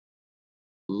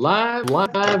Live.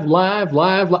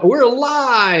 We're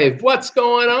live. What's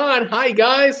going on? Hi,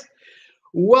 guys.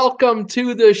 Welcome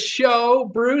to the show.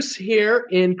 Bruce here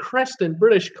in Creston,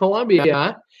 British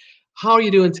Columbia. How are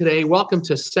you doing today? Welcome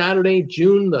to Saturday,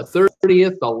 June the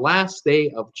 30th, the last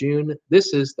day of June.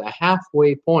 This is the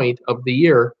halfway point of the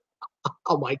year.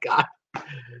 Oh, my God.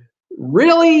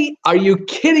 Really? Are you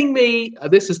kidding me?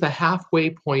 This is the halfway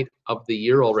point of the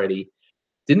year already.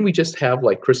 Didn't we just have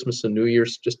like Christmas and New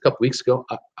Year's just a couple weeks ago?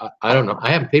 I don't know.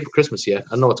 I haven't paid for Christmas yet. I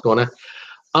don't know what's going on.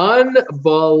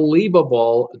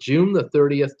 Unbelievable. June the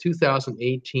 30th,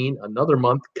 2018. Another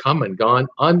month come and gone.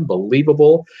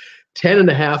 Unbelievable. 10 and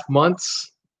a half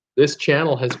months. This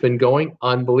channel has been going.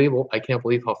 Unbelievable. I can't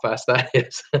believe how fast that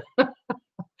is.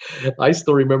 I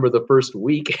still remember the first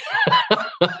week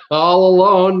all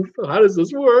alone. How does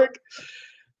this work?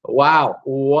 Wow,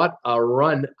 what a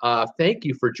run. Thank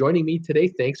you for joining me today.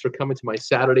 Thanks for coming to my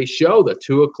Saturday show, the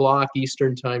 2 o'clock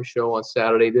Eastern Time show on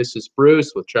Saturday. This is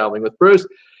Bruce with Traveling with Bruce.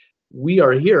 We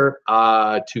are here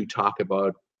to talk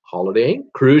about holidaying,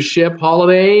 cruise ship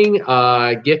holidaying,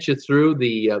 get you through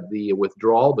the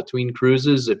withdrawal between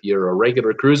cruises. If you're a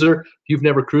regular cruiser, if you've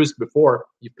never cruised before,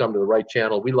 you've come to the right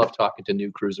channel. We love talking to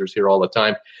new cruisers here all the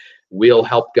time. We'll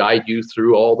help guide you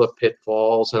through all the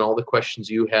pitfalls and all the questions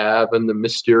you have and the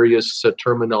mysterious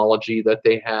terminology that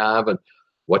they have, and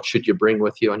what should you bring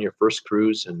with you on your first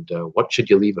cruise, and what should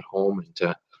you leave at home,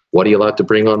 and what are you allowed to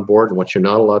bring on board and what you're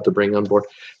not allowed to bring on board.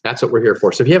 That's what we're here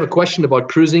for. So if you have a question about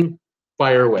cruising,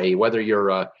 fire away. Whether you're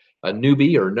a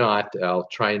newbie or not, I'll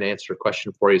try and answer a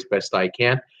question for you as best I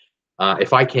can.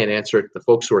 If I can't answer it, the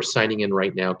folks who are signing in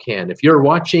right now can. If you're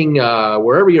watching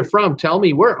wherever you're from, tell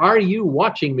me, where are you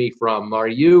watching me from? Are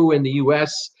you in the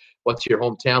U.S.? What's your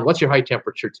hometown? What's your high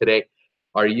temperature today?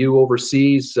 Are you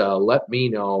overseas? Let me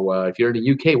know. If you're in the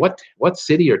U.K., what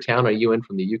city or town are you in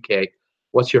from the U.K.?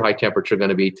 What's your high temperature going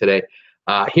to be today?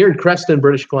 Here in Creston,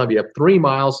 British Columbia, 3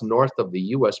 miles north of the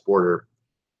U.S. border,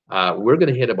 we're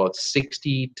going to hit about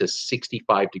 60 to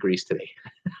 65 degrees today.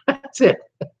 That's it.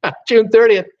 June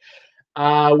 30th.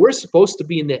 We're supposed to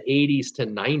be in the 80s to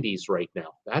 90s right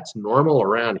now. That's normal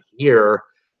around here.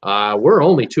 We're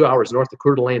only 2 hours north of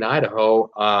Coeur d'Alene, Idaho,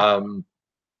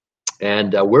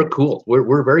 and we're cool.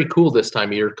 We're very cool this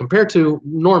time of year compared to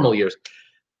normal years.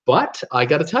 But I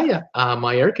got to tell you,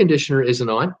 my air conditioner isn't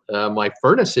on. My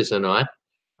furnace isn't on.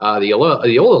 The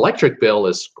old electric bill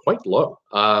is quite low,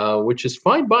 which is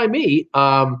fine by me.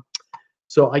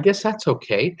 So I guess that's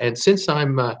okay. And since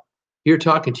I'm here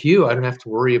talking to you, I don't have to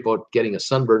worry about getting a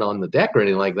sunburn on the deck or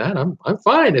anything like that. I'm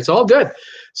fine. It's all good.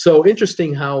 So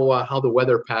interesting how the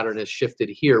weather pattern has shifted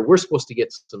here. We're supposed to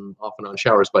get some off and on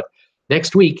showers, but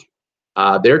next week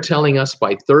they're telling us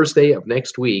by Thursday of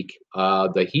next week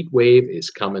the heat wave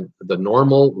is coming. The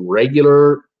normal,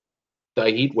 regular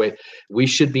heat wave. We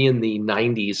should be in the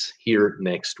 90s here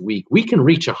next week. We can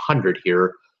reach 100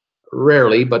 here.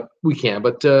 Rarely, but we can.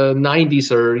 But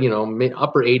 90s are,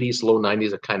 upper 80s, low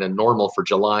 90s are kind of normal for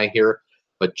July here.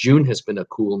 But June has been a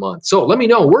cool month. So let me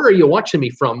know, where are you watching me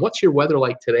from? What's your weather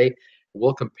like today?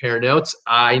 We'll compare notes.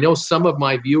 I know some of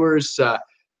my viewers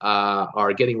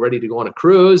are getting ready to go on a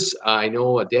cruise. I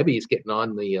know Debbie is getting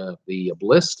on the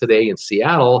Bliss today in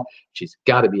Seattle. She's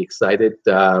got to be excited.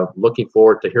 Looking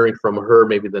forward to hearing from her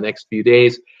maybe the next few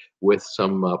days with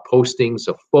some postings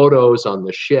of photos on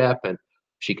the ship, and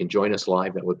she can join us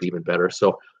live. That would be even better.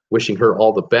 So wishing her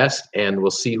all the best, and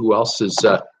we'll see who else is,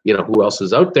 who else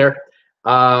is out there.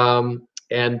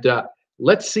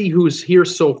 Let's see who's here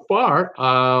so far.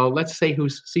 Let's see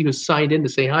who's signed in to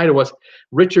say hi to us.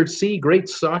 Richard C. Great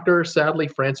soccer. Sadly,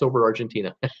 France over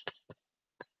Argentina.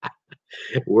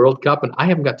 World Cup, and I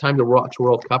haven't got time to watch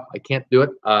World Cup. I can't do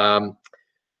it.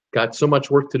 Got so much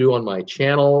work to do on my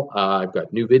channel. I've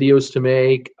got new videos to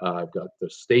make. I've got the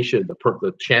station,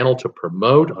 the channel to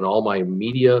promote on all my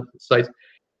media sites.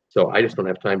 So I just don't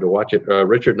have time to watch it.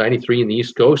 Richard, 93 in the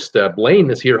East Coast. Blaine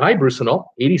is here. Hi, Bruce and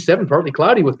all. 87, partly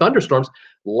cloudy with thunderstorms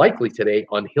likely today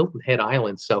on Hilton Head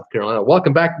Island, South Carolina.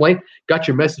 Welcome back, Blaine. Got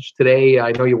your message today.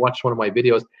 I know you watched one of my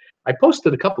videos. I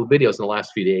posted a couple of videos in the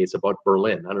last few days about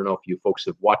Berlin. I don't know if you folks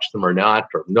have watched them or not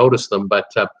or noticed them,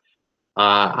 but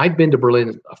I've been to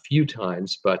Berlin a few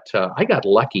times, but I got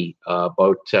lucky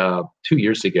about 2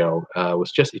 years ago.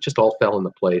 It just all fell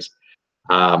into place.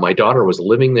 My daughter was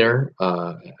living there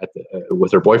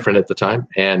with her boyfriend at the time,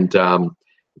 and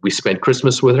we spent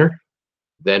Christmas with her.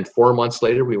 Then 4 months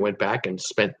later, we went back and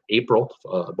spent April,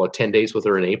 about 10 days with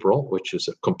her in April, which is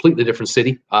a completely different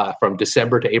city from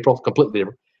December to April, completely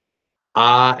different.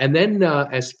 And then,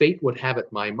 as fate would have it,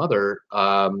 my mother,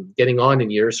 getting on in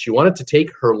years, she wanted to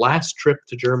take her last trip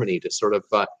to Germany to sort of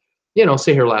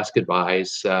say her last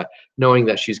goodbyes, knowing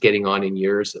that she's getting on in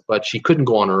years, but she couldn't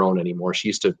go on her own anymore. She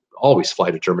used to always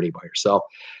fly to Germany by herself.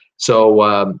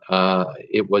 So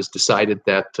it was decided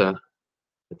that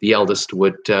the eldest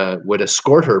would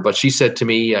escort her. But she said to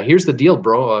me, "Here's the deal,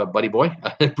 bro, buddy boy,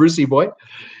 Brucey boy.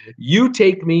 You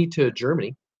take me to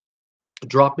Germany,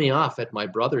 drop me off at my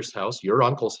brother's house, your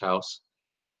uncle's house,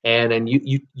 and then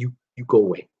you go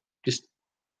away. Just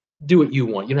do what you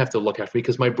want. You don't have to look after me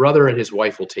because my brother and his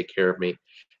wife will take care of me,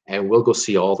 and we'll go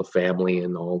see all the family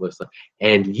and all this stuff.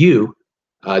 And you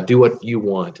do what you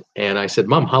want." And I said,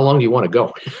 "Mom, how long do you want to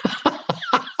go?"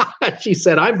 She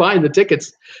said, "I'm buying the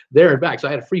tickets there and back." So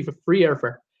I had a free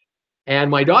airfare. And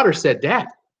my daughter said, "Dad,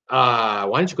 why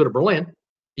don't you go to Berlin?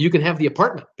 You can have the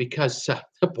apartment because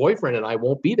the boyfriend and I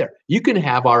won't be there. You can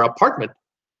have our apartment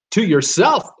to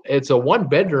yourself. It's a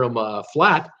one-bedroom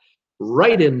flat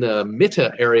right in the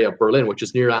Mitte area of Berlin, which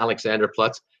is near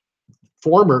Alexanderplatz,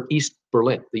 former East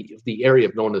Berlin, the area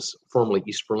known as formerly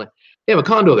East Berlin. They have a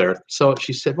condo there." So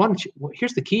she said, "Why don't you? Well,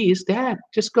 here's the keys, Dad.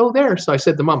 Just go there." So I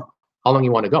said to Mom, "How long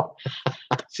you want to go?"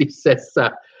 She says,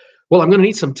 "Well, I'm going to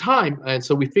need some time." And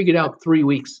so we figured out 3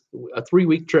 weeks, a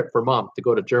 3-week trip for Mom to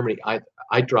go to Germany.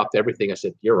 I dropped everything. I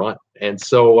said, "You're on." And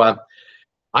so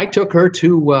I took her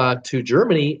to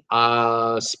Germany.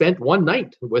 Spent one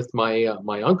night with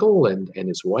my uncle and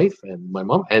his wife and my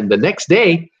mom. And the next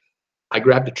day, I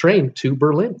grabbed a train to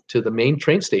Berlin, to the main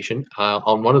train station,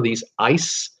 on one of these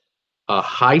ice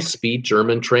high-speed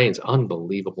German trains.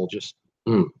 Unbelievable, just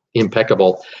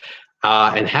impeccable.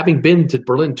 And having been to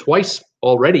Berlin twice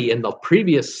already in the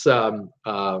previous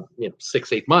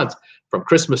 6-8 months, from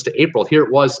Christmas to April, here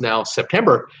it was now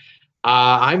September.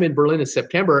 I'm in Berlin in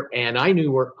September, and I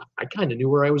kind of knew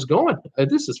where I was going.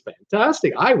 This is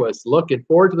fantastic. I was looking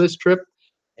forward to this trip,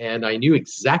 and I knew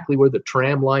exactly where the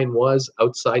tram line was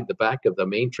outside the back of the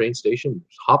main train station.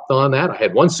 Hopped on that. I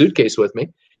had one suitcase with me,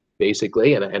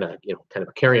 basically, and a kind of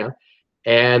a carry-on.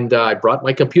 And I brought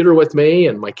my computer with me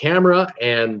and my camera,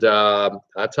 and I'll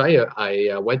tell you,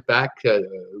 I went back,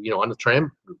 on the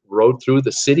tram, rode through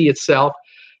the city itself,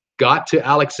 got to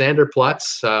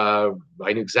Alexanderplatz.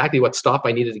 I knew exactly what stop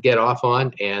I needed to get off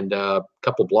on, and a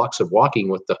couple blocks of walking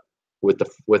with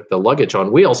the luggage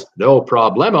on wheels, no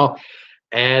problemo.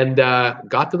 And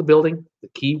got to the building. The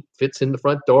key fits in the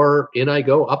front door. In I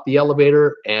go, up the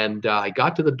elevator, and I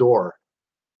got to the door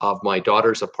of my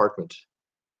daughter's apartment.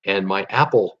 And my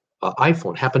Apple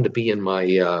iPhone happened to be in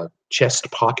my chest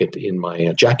pocket in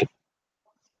my jacket,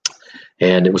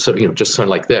 and it was just sort of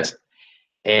like this.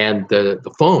 And the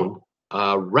phone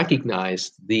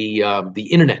recognized the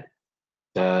internet,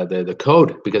 the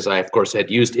code, because I of course had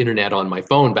used internet on my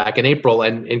phone back in April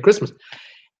and in Christmas.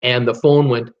 And the phone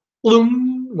went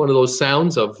bloom, one of those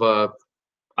sounds of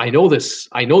I know this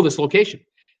location,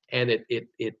 and it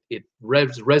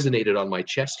resonated on my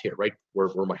chest here, right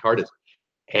where my heart is.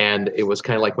 And it was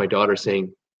kind of like my daughter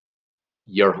saying,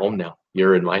 "You're home now.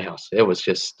 You're in my house." It was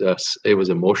just, it was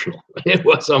emotional. It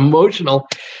was emotional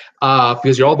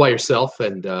because you're all by yourself,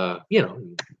 and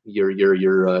your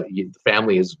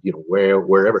family is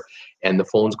wherever, and the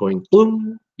phone's going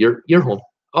boom. You're home.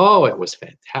 Oh, it was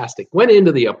fantastic. Went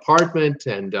into the apartment,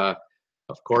 and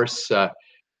of course,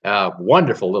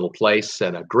 wonderful little place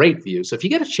and a great view. So if you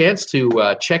get a chance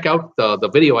to check out the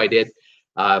video I did,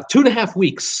 2.5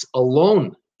 weeks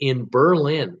alone in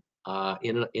Berlin,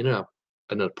 in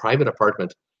a private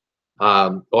apartment.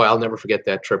 I'll never forget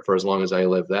that trip for as long as I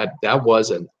live. That was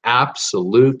an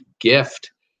absolute gift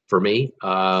for me.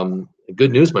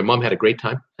 Good news, my mom had a great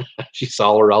time. She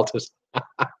saw her relatives.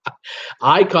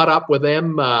 I caught up with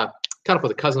them, caught up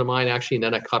with a cousin of mine actually, and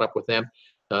then I caught up with them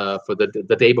for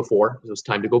the day before. It was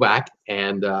time to go back,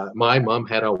 and my mom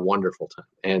had a wonderful time.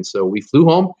 And so we flew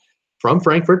home from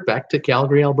Frankfurt back to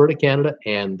Calgary, Alberta, Canada,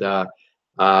 and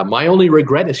my only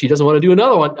regret is she doesn't want to do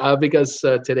another one because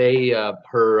today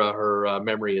her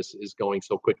memory is going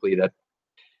so quickly that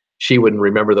she wouldn't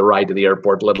remember the ride to the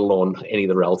airport, let alone any of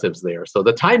the relatives there. So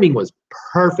the timing was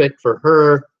perfect for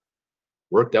her.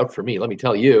 Worked out for me, let me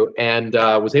tell you, and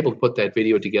was able to put that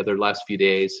video together the last few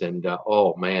days. And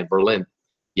oh man, Berlin!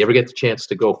 You ever get the chance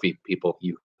to go, people?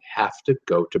 You have to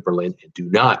go to Berlin, and do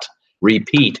not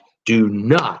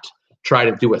try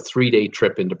to do a 3-day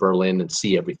trip into Berlin and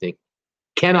see everything.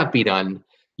 Cannot be done.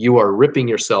 You are ripping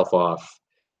yourself off.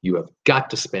 You have got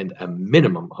to spend a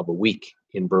minimum of a week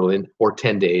in Berlin, or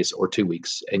 10 days, or 2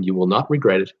 weeks, and you will not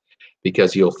regret it,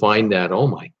 because you'll find that, oh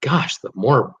my gosh, the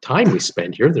more time we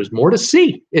spend here, there's more to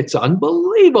see. It's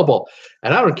unbelievable.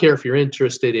 And I don't care if you're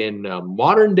interested in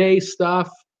modern day stuff,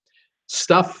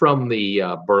 stuff from the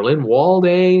Berlin Wall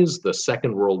days, the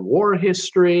Second World War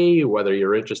history, whether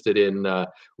you're interested in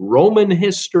Roman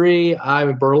history.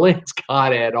 Berlin's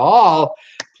got it all,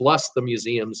 plus the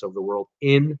museums of the world.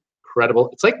 Incredible.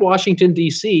 It's like Washington,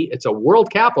 D.C. It's a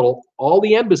world capital. All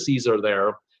the embassies are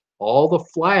there. All the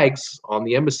flags on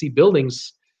the embassy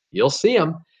buildings, you'll see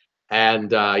them.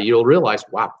 And you'll realize,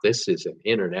 wow, this is an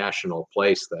international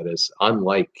place that is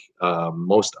unlike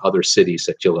most other cities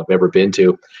that you'll have ever been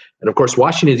to. And of course,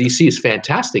 Washington, D.C. is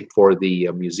fantastic for the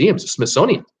museums, the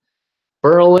Smithsonian.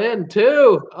 Berlin,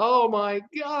 too. Oh, my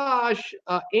gosh.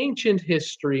 Ancient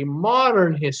history,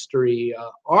 modern history,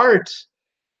 art,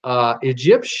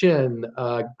 Egyptian,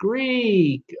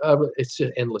 Greek. It's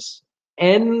just endless.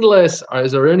 Endless.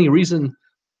 Is there any reason?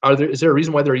 Is there a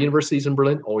reason why there are universities in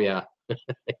Berlin? Oh, yeah.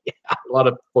 Yeah, a lot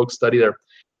of folks study there.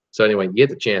 So anyway, you get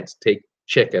the chance,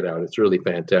 check it out. It's really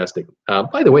fantastic.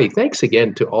 By the way, thanks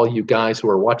again to all you guys who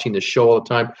are watching the show all the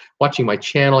time, watching my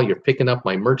channel. You're picking up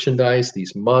my merchandise,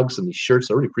 these mugs and these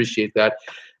shirts. I really appreciate that.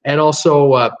 And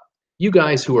also, you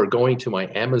guys who are going to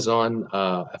my Amazon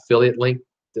affiliate link,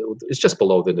 it's just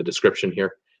below in the description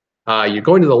here. You're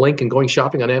going to the link and going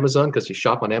shopping on Amazon because you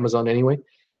shop on Amazon anyway.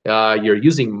 You're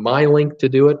using my link to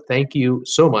do it. Thank you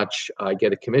so much. I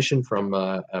get a commission from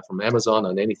Amazon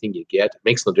on anything you get. It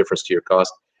makes no difference to your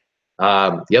cost.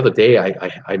 The other day,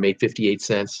 I made 58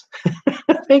 cents.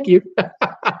 Thank you.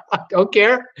 Don't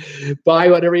care. Buy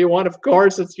whatever you want. Of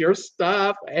course, it's your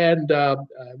stuff. And I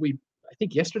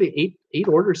think yesterday, eight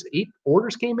orders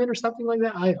came in or something like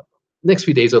that. Next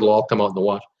few days, it'll all come out in the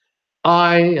wash.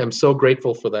 I am so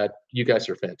grateful for that. You guys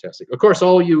are fantastic. Of course,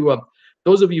 all you,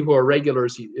 those of you who are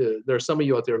regulars, there are some of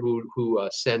you out there who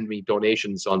send me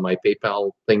donations on my PayPal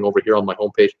thing over here on my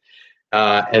homepage.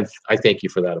 And I thank you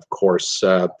for that, of course.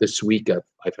 This week,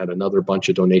 I've had another bunch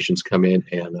of donations come in,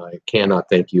 and I cannot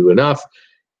thank you enough.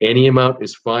 Any amount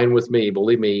is fine with me.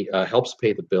 Believe me, helps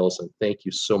pay the bills, and thank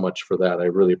you so much for that. I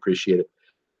really appreciate it.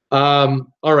 All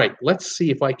right, let's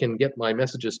see if I can get my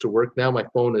messages to work. Now my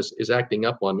phone is acting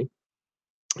up on me.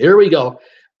 Here we go.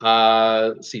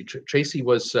 See, Tracy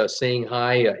was saying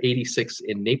hi, 86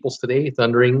 in Naples today,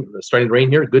 thundering, starting to rain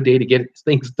here. Good day to get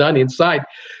things done inside.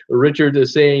 Richard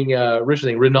is saying,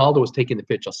 Ronaldo was taking the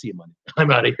pitch. I'll see you Monday.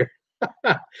 I'm out of here.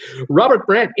 Robert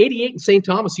Brandt, 88 in St.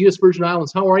 Thomas, U.S. Virgin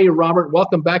Islands. How are you, Robert?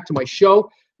 Welcome back to my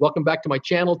show. Welcome back to my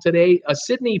channel today.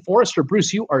 Sydney Forrester,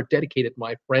 Bruce, you are dedicated,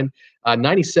 my friend.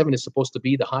 97 is supposed to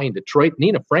be the high in Detroit.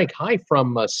 Nina Frank, hi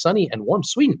from sunny and warm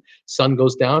Sweden. Sun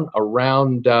goes down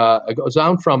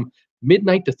from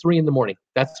midnight to 3 in the morning.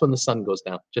 That's when the sun goes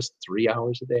down. Just 3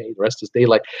 hours a day. The rest is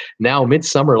daylight. Now,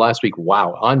 midsummer last week.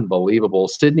 Wow, unbelievable.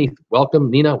 Sydney,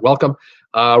 welcome. Nina, welcome.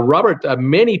 Robert,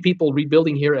 many people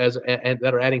rebuilding here and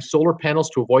that are adding solar panels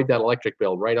to avoid that electric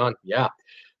bill. Right on. Yeah,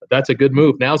 that's a good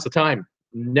move. Now's the time.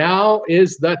 Now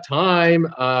is the time.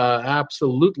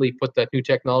 Absolutely put that new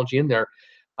technology in there.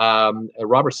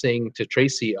 Robert saying to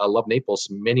Tracy, I love Naples.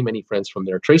 Many, many friends from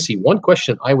there. Tracy, one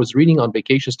question I was reading on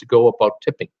Vacations to Go about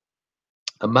tipping.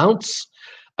 The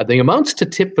amounts to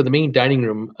tip for the main dining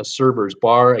room, servers,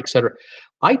 bar, etc.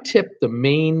 I tip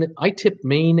main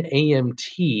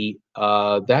AMT.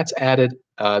 That's added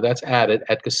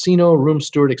at casino, room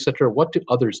steward, etc. What do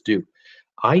others do?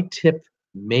 I tip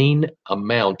main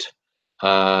amount.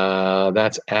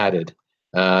 That's added.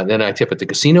 Then I tip at the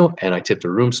casino and I tip the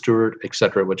room steward,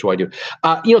 etc. What do I do?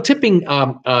 Tipping,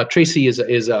 Tracy, is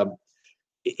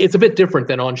it's a bit different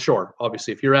than onshore.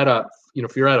 Obviously, if you're at a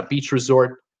beach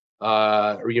resort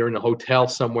or you're in a hotel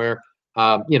somewhere,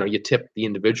 you tip the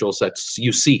individuals that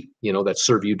you see, that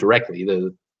serve you directly.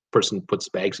 The person puts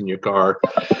bags in your car,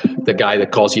 the guy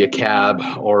that calls you a cab,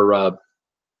 or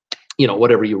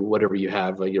whatever you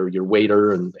have, your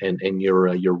waiter and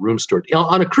your room steward.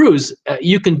 On a cruise,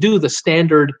 you can do the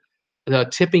standard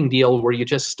tipping deal where you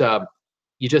just pay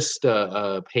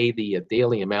the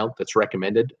daily amount that's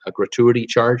recommended, a gratuity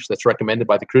charge that's recommended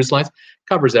by the cruise lines,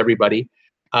 covers everybody.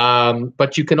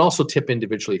 But you can also tip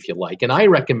individually if you like. And I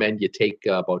recommend you take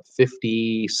about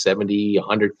 50, 70,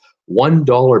 100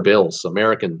 $1 bills,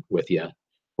 American, with you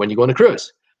when you go on a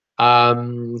cruise.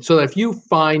 So that if you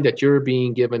find that you're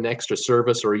being given extra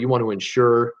service or you want to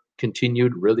ensure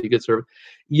continued really good service,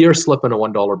 you're slipping a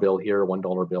 $1 bill here, a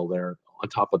 $1 bill there on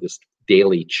top of this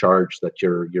daily charge that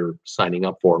you're signing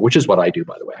up for, which is what I do,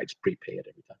 by the way. I just prepay it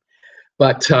every time.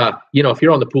 But if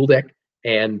you're on the pool deck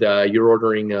and you're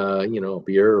ordering a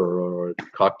beer or a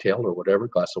cocktail or whatever,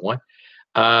 glass of wine,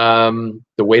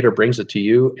 the waiter brings it to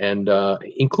you, and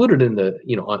included in the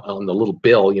on the little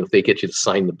bill, if they get you to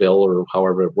sign the bill or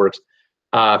however it works,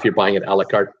 if you're buying it a la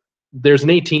carte, there's an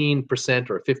 18%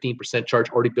 or a 15% charge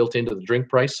already built into the drink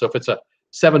price. So if it's a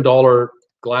 $7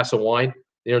 glass of wine,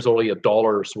 there's only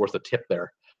 $1's worth of tip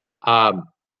there.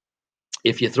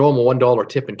 If you throw them a $1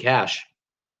 tip in cash,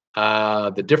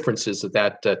 the difference is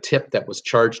that tip that was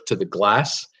charged to the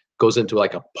glass goes into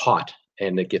like a pot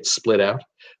and it gets split out.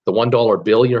 The $1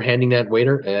 bill you're handing that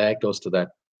waiter, it goes to that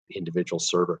individual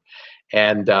server.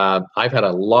 And I've had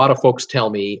a lot of folks tell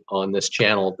me on this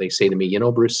channel, they say to me, you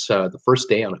know, Bruce, the first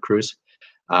day on a cruise,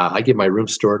 I give my room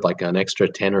steward like an extra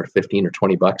 10 or 15 or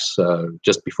 20 bucks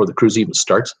just before the cruise even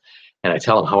starts. And I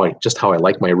tell them how I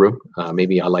like my room.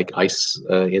 Maybe I like ice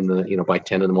in the, you know, by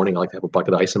 10 in the morning, I like to have a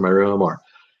bucket of ice in my room, or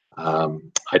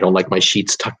I don't like my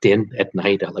sheets tucked in at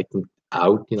night. I like them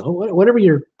out, you know, whatever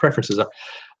your preferences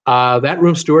are. That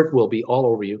room steward will be all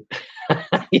over you.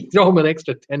 You throw them an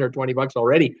extra 10 or 20 bucks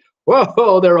already.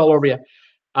 Whoa, they're all over you.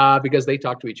 Because they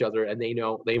talk to each other and they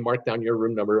know, they mark down your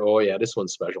room number. Oh yeah, this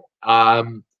one's special.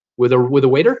 With a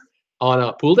waiter on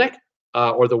a pool deck,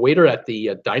 or the waiter at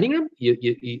the dining room,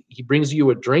 he brings you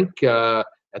a drink at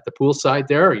the poolside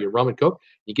there, or your rum and coke.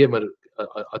 You give him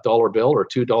a dollar bill or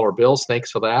 $2 bills.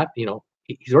 Thanks for that. You know,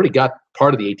 he's already got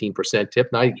part of the 18% tip.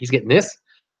 Now he's getting this.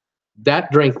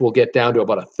 That drink will get down to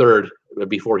about a third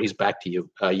before he's back to you.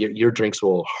 Your drinks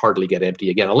will hardly get empty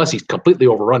again, unless he's completely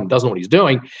overrun and doesn't know what he's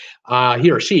doing.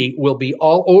 He or she will be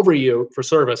all over you for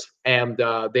service, and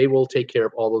they will take care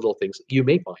of all the little things. You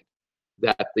may find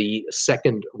that the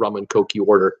second rum and coke you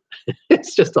order,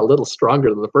 it's just a little stronger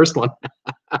than the first one.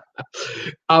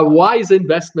 A wise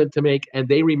investment to make, and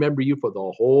they remember you for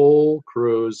the whole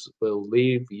cruise.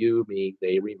 Believe you me,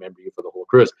 they remember you for the whole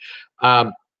cruise.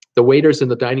 The waiters in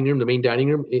the dining room, the main dining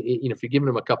room, you know, if you're giving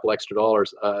them a couple extra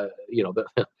dollars, you know,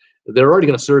 they're already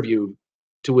going to serve you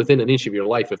to within an inch of your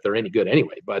life if they're any good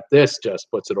anyway. But this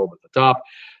just puts it over the top.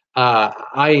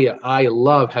 I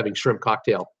love having shrimp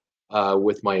cocktail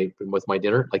with my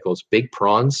dinner, like those big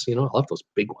prawns. You know, I love those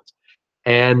big ones.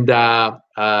 And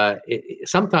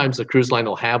sometimes the cruise line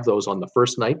will have those on the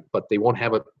first night, but they won't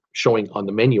have it showing on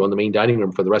the menu on the main dining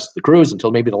room for the rest of the cruise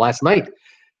until maybe the last night.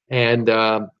 And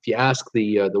if you ask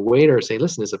the waiter, say,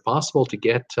 listen, is it possible to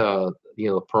get you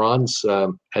know, prawns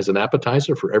as an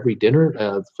appetizer for every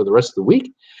dinner for the rest of the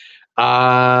week?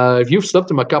 If you've slipped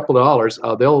them a couple of dollars,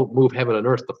 they'll move heaven and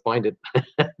earth to find it.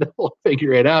 They'll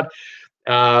figure it out.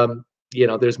 You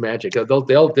know, there's magic.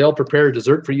 They'll prepare a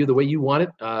dessert for you the way you want it.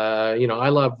 You know, I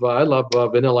love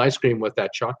vanilla ice cream with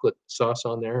that chocolate sauce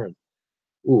on there, and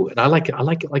ooh, and I like it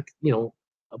like, you know,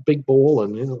 a big bowl,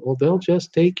 and you know, well, they'll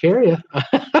just take care of you.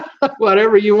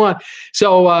 Whatever you want.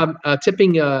 So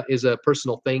tipping is a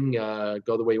personal thing.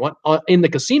 Go the way you want. In the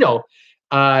casino,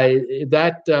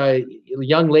 that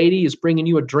young lady is bringing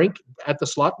you a drink at the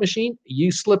slot machine.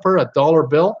 You slip her a dollar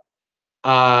bill.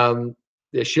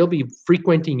 She'll be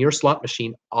frequenting your slot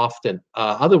machine often.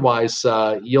 Otherwise,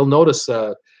 you'll notice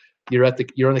you're in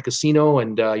the casino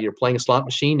and you're playing a slot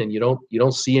machine and you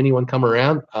don't see anyone come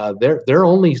around. They're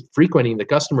only frequenting the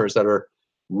customers that are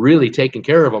really taking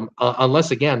care of them,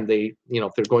 unless again they, you know,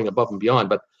 if they're going above and beyond.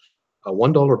 But a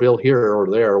 $1 bill here or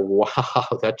there,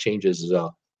 wow, that changes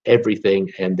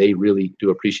everything, and they really do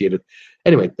appreciate it.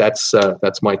 Anyway, that's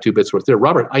my 2 bits worth there.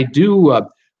 Robert, I do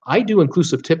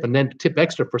inclusive tip and then tip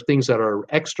extra for things that are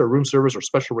extra room service or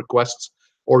special requests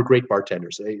or great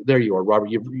bartenders. There you are, Robert.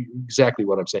 You're exactly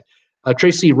what I'm saying.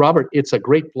 Tracy, Robert, it's a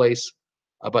great place,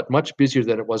 but much busier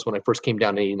than it was when I first came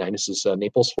down in '89. This is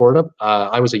Naples, Florida.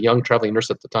 I was a young traveling nurse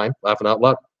at the time, laughing out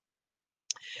loud.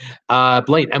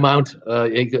 Blaine, amount,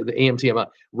 the AMT amount.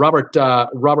 Robert,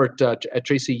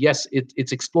 Tracy, yes,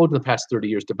 it's exploded in the past 30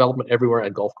 years. Development everywhere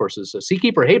and golf courses.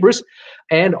 Seakeeper, hey, Bruce,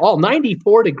 and all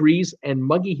 94 degrees and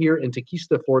muggy here in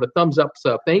Tequila, Florida. Thumbs up.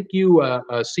 So thank you,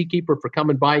 Seakeeper, for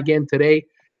coming by again today.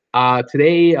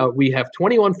 Today, we have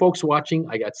 21 folks watching.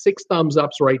 I got 6 thumbs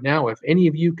ups right now. If any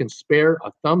of you can spare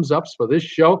a thumbs ups for this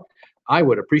show, I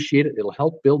would appreciate it. It'll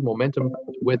help build momentum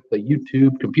with the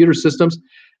YouTube computer systems.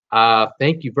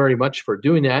 Thank you very much for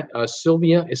doing that.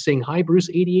 Sylvia is saying, hi, Bruce,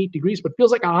 88 degrees, but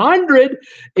feels like 100.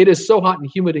 It is so hot and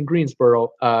humid in Greensboro,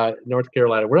 North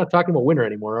Carolina. We're not talking about winter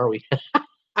anymore, are we?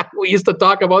 We used to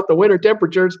talk about the winter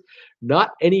temperatures.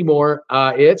 Not anymore.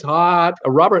 It's hot.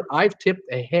 Robert, I've tipped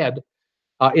ahead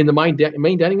in the main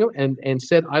dining room and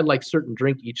said I like certain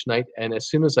drink each night. And as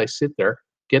soon as I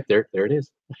get there it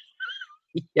is.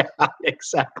 Yeah,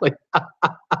 exactly.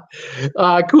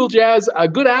 Cool Jazz.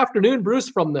 Good afternoon, Bruce,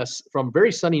 from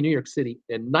very sunny New York City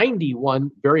and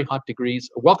 91 very hot degrees.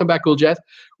 Welcome back, Cool Jazz.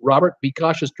 Robert, be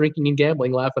cautious drinking and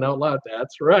gambling, laughing out loud.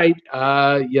 That's right.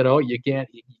 You know, you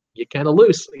kind of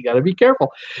loose. You got to be careful.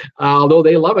 Although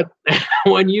they love it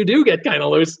when you do get kind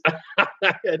of loose.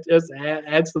 It just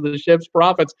adds to the ship's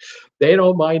profits. They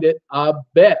don't mind it a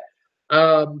bit.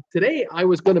 Today I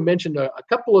was going to mention a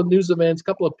couple of news events, a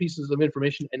couple of pieces of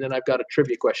information, and then I've got a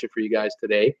trivia question for you guys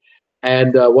today.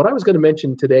 And what I was going to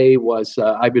mention today was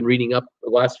I've been reading up the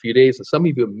last few days, and some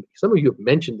of you have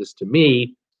mentioned this to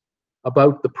me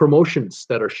about the promotions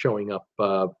that are showing up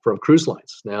from cruise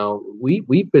lines. Now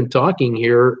we've been talking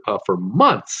here for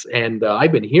months, and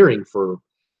I've been hearing for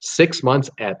 6 months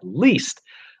at least.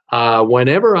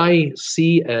 Whenever I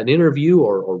see an interview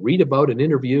or read about an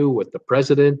interview with the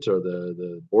president or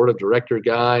the board of director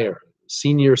guy or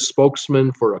senior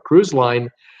spokesman for a cruise line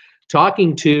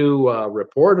talking to a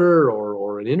reporter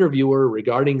or an interviewer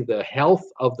regarding the health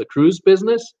of the cruise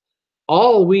business,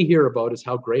 all we hear about is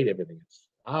how great everything is.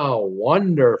 How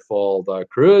wonderful the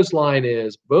cruise line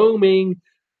is, booming,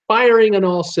 firing on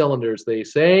all cylinders, they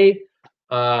say.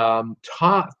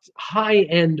 Top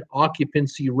high-end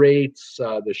occupancy rates.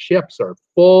 The ships are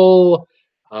full.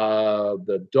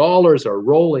 The dollars are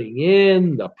rolling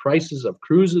in. The prices of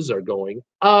cruises are going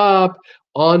up.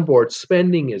 Onboard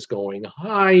spending is going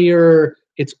higher.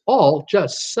 It's all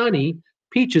just sunny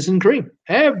peaches and cream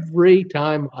every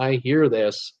time I hear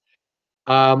this.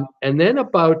 And then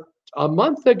about a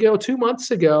month ago, 2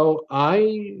 months ago,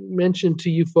 I mentioned to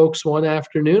you folks one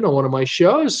afternoon on one of my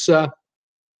shows,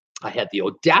 I had the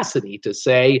audacity to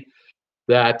say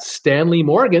that Stanley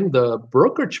Morgan, the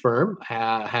brokerage firm,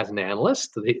 has an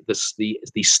analyst, the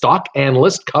stock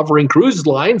analyst covering cruise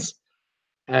lines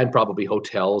and probably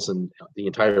hotels and the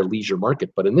entire leisure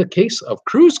market. But in the case of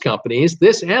cruise companies,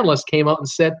 this analyst came out and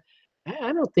said,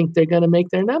 I don't think they're going to make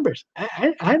their numbers.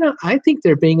 I think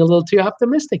they're being a little too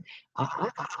optimistic. I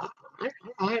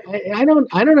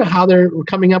don't know how they're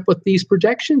coming up with these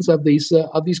projections of these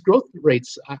growth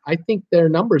rates. I think their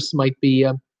numbers might be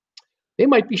they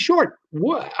might be short.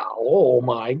 Well, oh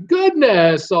my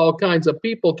goodness! All kinds of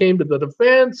people came to the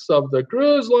defense of the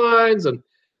cruise lines, and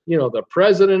the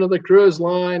president of the cruise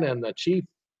line and the chief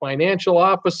financial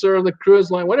officer of the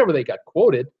cruise line, whatever they got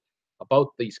quoted about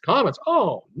these comments.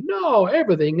 Oh no,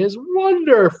 everything is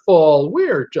wonderful.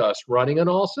 We're just running on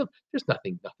all cylinders. There's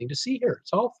nothing to see here.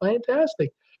 It's all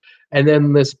fantastic. And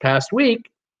then this past week,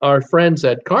 our friends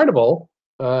at Carnival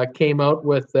came out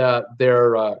with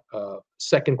their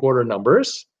second quarter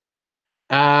numbers,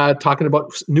 talking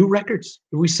about new records.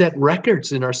 We set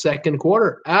records in our second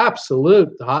quarter.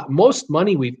 Absolute most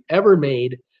money we've ever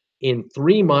made in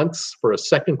 3 months for a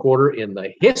second quarter in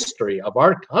the history of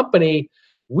our company.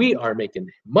 We are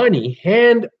making money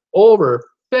hand over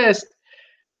fist.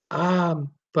 Well,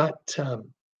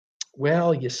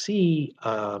 you see,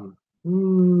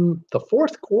 the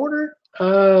fourth quarter,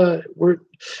 we're,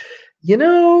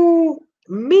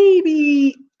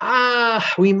 maybe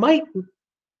we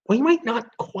might not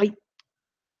quite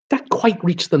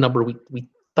reach the number we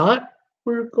thought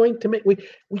we were going to make. We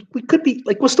could be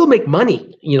like, we'll still make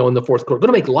money, in the fourth quarter. We're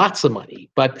going to make lots of money,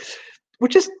 but we're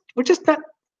just not,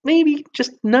 maybe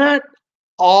just not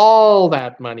all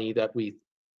that money that we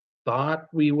thought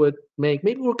we would make.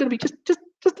 Maybe we're going to be just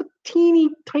a teeny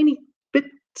tiny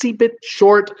bit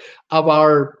short of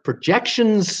our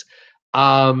projections.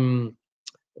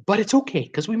 But it's okay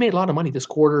because we made a lot of money this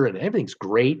quarter and everything's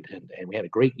great. And we had a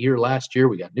great year last year.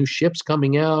 We got new ships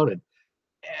coming out and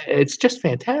it's just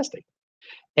fantastic.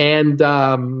 And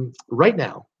right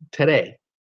now, today,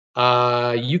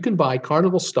 you can buy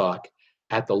Carnival stock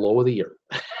at the low of the year.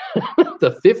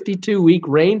 The 52-week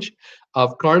range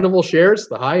of Carnival shares,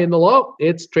 the high and the low,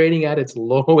 it's trading at its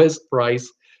lowest price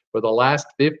for the last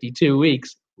 52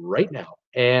 weeks right now.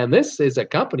 And this is a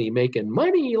company making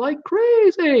money like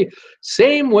crazy.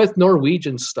 Same with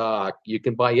Norwegian stock. You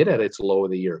can buy it at its low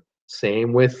of the year.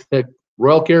 Same with the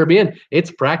Royal Caribbean.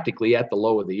 It's practically at the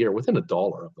low of the year, within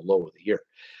 $1 of the low of the year.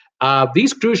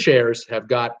 These cruise shares have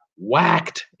got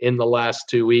whacked in the last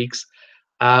 2 weeks.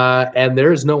 And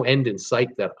there's no end in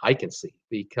sight that I can see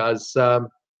because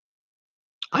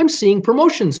I'm seeing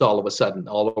promotions all of a sudden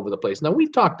all over the place. Now,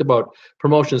 we've talked about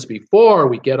promotions before.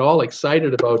 We get all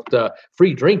excited about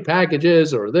free drink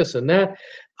packages or this and that.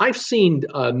 I've seen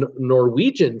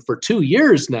Norwegian for 2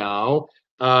 years now,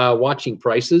 watching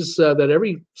prices that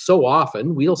every so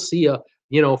often we'll see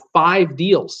 5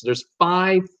 deals. There's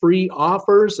 5 free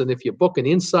offers, and if you book an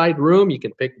inside room, you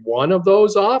can pick one of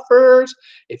those offers.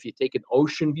 If you take an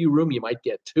ocean view room, you might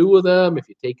get 2 of them. If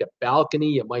you take a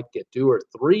balcony, you might get 2 or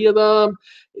 3 of them.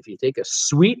 If you take a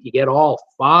suite, you get all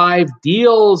 5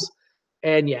 deals,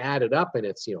 and you add it up, and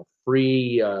it's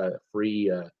free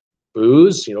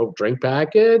booze, drink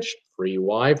package, free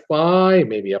Wi-Fi,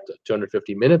 maybe up to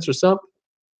 250 minutes or something,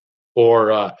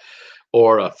 or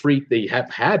a free. They have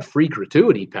had free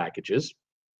gratuity packages.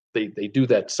 They do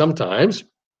that sometimes,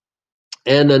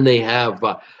 and then they have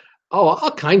Oh,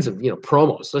 all kinds of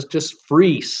promos. That's just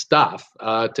free stuff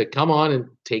to come on and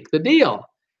take the deal.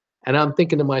 And I'm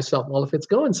thinking to myself, well, if it's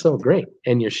going so great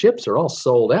and your ships are all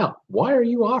sold out, why are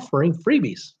you offering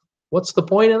freebies? What's the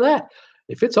point of that?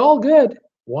 If it's all good,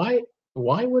 why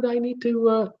would I need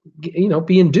to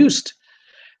be induced?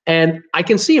 And I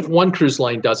can see if one cruise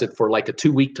line does it for like a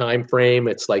 2 week time frame.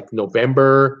 It's like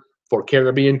November for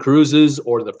Caribbean cruises,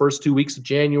 or the first 2 weeks of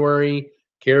January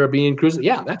Caribbean cruises.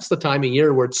 Yeah, that's the time of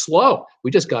year where it's slow. We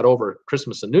just got over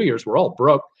Christmas and New Year's. We're all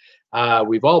broke.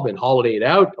 We've all been holidayed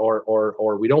out,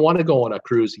 or we don't want to go on a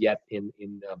cruise yet in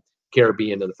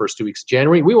Caribbean in the first 2 weeks of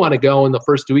January. We want to go in the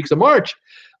first 2 weeks of March.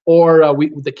 Or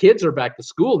the kids are back to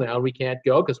school now, and we can't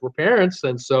go because we're parents,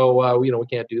 and so we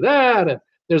can't do that. And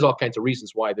there's all kinds of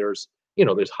reasons why there's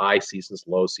high seasons,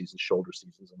 low seasons, shoulder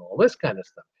seasons, and all this kind of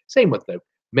stuff. Same with the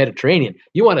Mediterranean.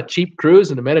 You want a cheap cruise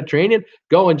in the Mediterranean?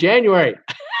 Go in January.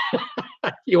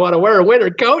 You want to wear a winter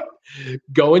coat?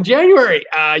 Go in January.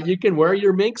 You can wear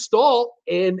your mink stole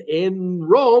in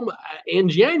Rome in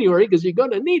January because you're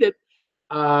going to need it.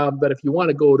 But if you want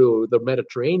to go to the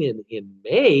Mediterranean in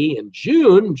May and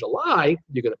June, July,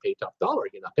 you're going to pay top dollar.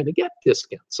 You're not going to get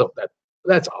discounts. So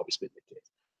that's always been the case.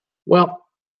 Well,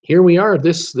 here we are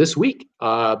this week.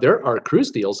 There are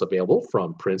cruise deals available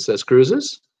from Princess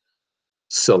Cruises,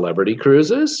 Celebrity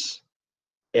Cruises,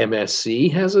 MSC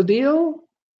has a deal,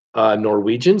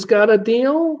 Norwegian's got a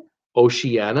deal,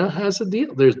 Oceania has a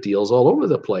deal. There's deals all over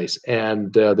the place,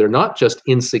 and they're not just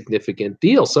insignificant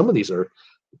deals. Some of these are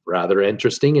rather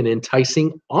interesting and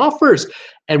enticing offers.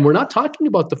 And we're not talking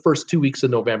about the first 2 weeks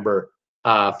of November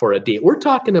for a date. We're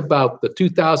talking about the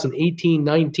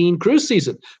 2018-19 cruise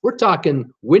season. We're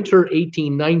talking winter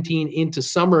 18-19 into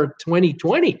summer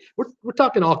 2020. We're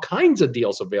talking all kinds of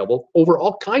deals available over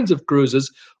all kinds of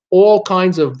cruises, all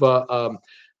kinds of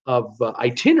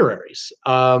itineraries.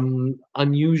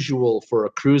 Unusual for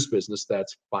a cruise business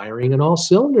that's firing on all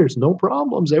cylinders. No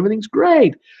problems. Everything's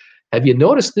great. Have you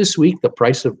noticed this week the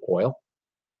price of oil?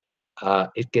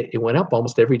 It went up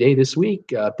almost every day this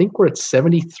week. I think we're at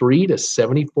 73 to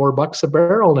 74 bucks a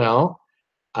barrel now.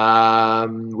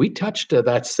 We touched that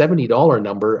 $70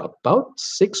 number about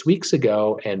 6 weeks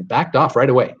ago and backed off right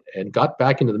away and got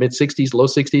back into the mid 60s, low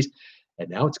 60s, and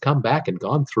now it's come back and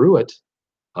gone through it.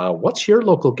 What's your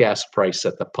local gas price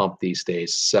at the pump these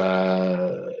days?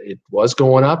 It was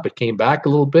going up. It came back a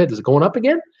little bit. Is it going up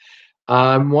again?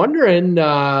 I'm wondering,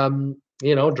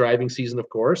 driving season, of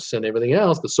course, and everything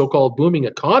else, the so-called booming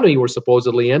economy we're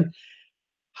supposedly in,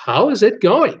 how is it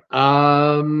going?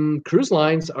 Cruise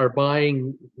lines are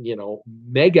buying,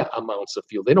 mega amounts of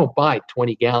fuel. They don't buy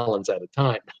 20 gallons at a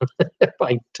time. They're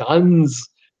buying tons.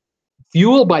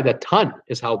 Fuel by the ton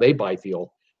is how they buy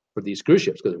fuel for these cruise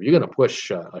ships. Because if you're going to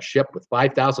push a ship with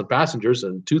 5,000 passengers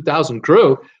and 2,000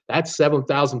 crew, that's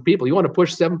 7,000 people. You want to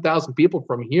push 7,000 people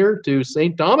from here to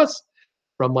St. Thomas?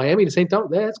 From Miami to St. Thomas,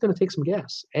 that's going to take some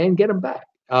gas and get them back.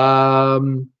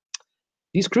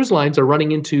 These cruise lines are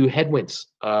running into headwinds,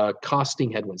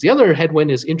 costing headwinds. The other headwind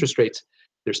is interest rates.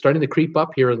 They're starting to creep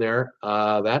up here and there.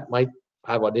 That might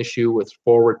have an issue with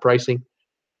forward pricing.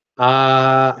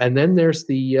 And then there's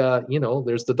there's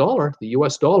the dollar, the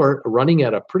U.S. dollar, running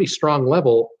at a pretty strong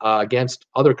level against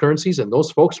other currencies. And those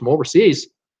folks from overseas,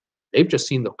 they've just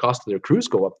seen the cost of their cruise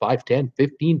go up 5, 10,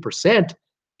 15%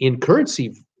 in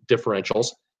currency differentials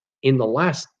in the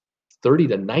last 30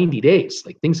 to 90 days.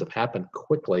 Like, things have happened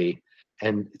quickly,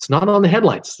 and it's not on the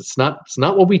headlines. It's not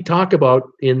what we talk about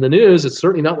in the news. It's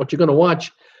certainly not what you're going to watch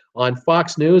on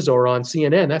Fox News or on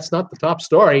CNN. That's not the top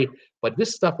story, but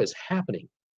this stuff is happening.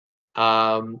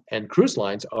 And cruise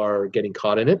lines are getting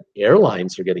caught in it.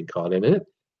 Airlines are getting caught in it.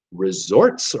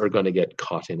 Resorts are going to get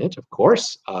caught in it, of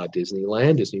course.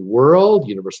 Disneyland, Disney World,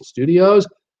 Universal Studios,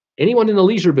 anyone in the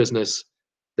leisure business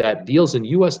that deals in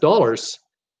U.S. dollars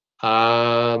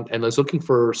and is looking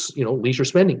for leisure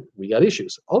spending, we got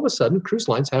issues. All of a sudden, cruise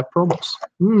lines have promos.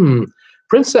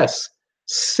 Princess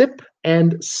Sip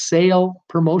and Sail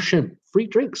promotion, free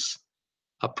drinks,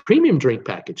 a premium drink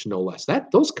package, no less.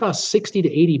 Those cost 60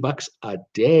 to 80 bucks a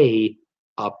day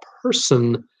a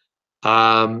person.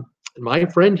 My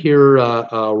friend here,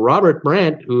 Robert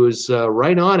Brandt, who's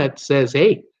right on it, says,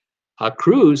 hey, a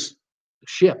cruise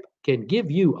ship can give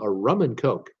you a rum and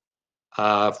coke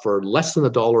for less than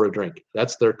 $1 a drink.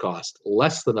 That's their cost,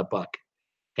 less than $1.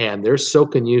 And they're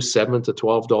soaking you $7 to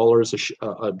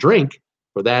 $12 a drink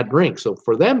for that drink. So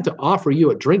for them to offer you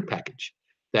a drink package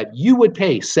that you would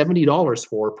pay $70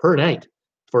 for per night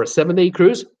for a 7-day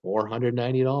cruise,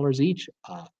 $490 each,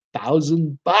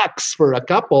 $1,000 for a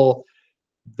couple.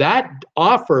 That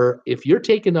offer, if you're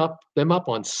taking them up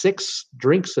on 6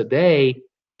 drinks a day,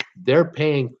 They're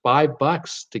paying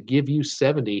 $5 to give you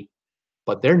 70,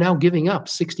 but they're now giving up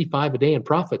 65 a day in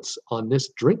profits on this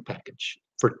drink package.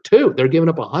 For two, they're giving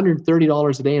up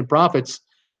 $130 a day in profits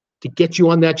to get you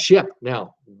on that ship.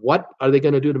 Now, what are they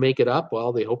going to do to make it up?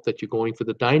 Well, they hope that you're going for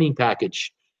the dining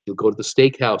package. You'll go to the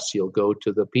steakhouse, you'll go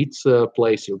to the pizza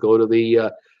place, you'll go to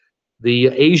the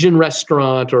Asian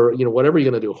restaurant, or whatever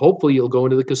you're going to do. Hopefully you'll go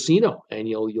into the casino and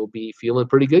you'll be feeling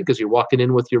pretty good because you're walking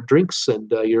in with your drinks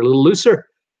and you're a little looser.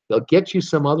 They'll get you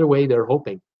some other way, they're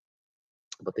hoping.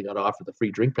 But they got to offer the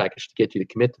free drink package to get you to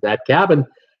commit to that cabin.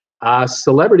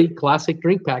 Celebrity Classic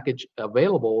Drink Package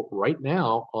available right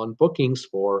now on bookings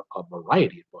for a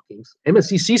variety of bookings.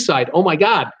 MSC Seaside, oh my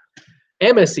God.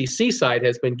 MSC Seaside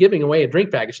has been giving away a drink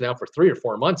package now for 3 or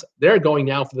 4 months. They're going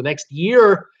now for the next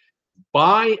year.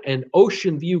 Buy an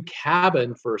ocean view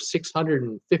cabin for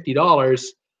 $650.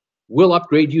 We'll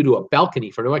upgrade you to a balcony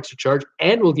for no extra charge,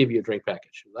 and we'll give you a drink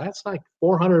package. That's like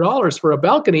 $400 for a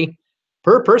balcony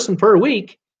per person per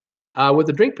week. With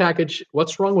the drink package,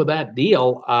 what's wrong with that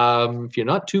deal? If you're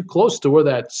not too close to where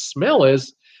that smell is,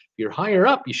 if you're higher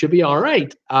up, you should be all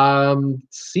right.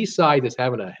 Seaside is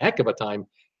having a heck of a time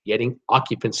getting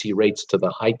occupancy rates to the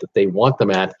height that they want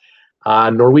them at.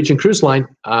 Norwegian Cruise Line,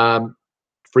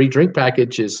 free drink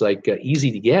package is like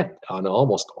easy to get on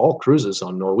almost all cruises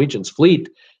on Norwegian's fleet.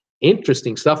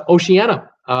 Interesting stuff. Oceania,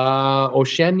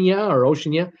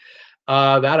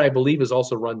 that I believe is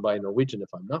also run by Norwegian, if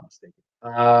I'm not mistaken.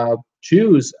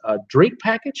 Choose a drink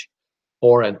package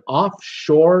or an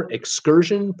offshore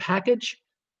excursion package,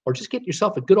 or just get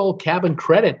yourself a good old cabin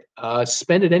credit.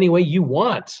 Spend it any way you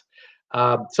want.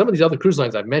 Some of these other cruise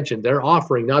lines I've mentioned, they're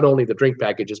offering not only the drink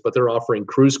packages, but they're offering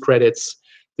cruise credits.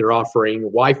 They're offering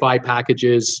Wi-Fi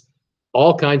packages,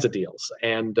 all kinds of deals.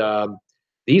 And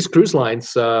these cruise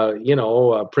lines,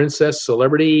 Princess,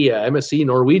 Celebrity, MSC,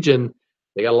 Norwegian,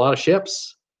 they got a lot of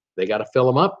ships. They got to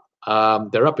fill them up.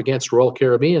 They're up against Royal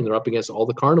Caribbean. They're up against all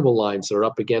the Carnival lines. They're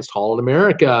up against Holland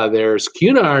America. There's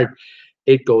Cunard.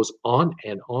 It goes on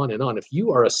and on and on. If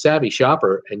you are a savvy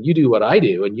shopper and you do what I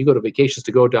do and you go to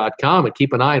vacationstogo.com and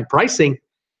keep an eye on pricing,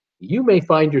 you may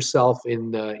find yourself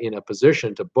in a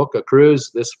position to book a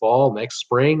cruise this fall, next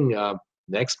spring,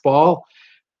 next fall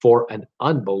for an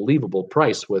unbelievable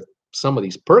price with some of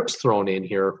these perks thrown in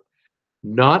here.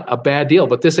 Not a bad deal.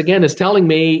 But this, again, is telling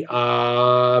me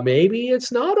maybe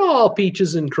it's not all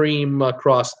peaches and cream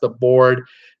across the board,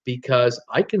 because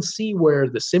I can see where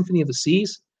the Symphony of the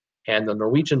Seas and the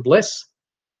Norwegian Bliss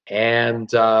and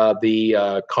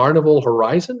the Carnival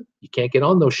Horizon, you can't get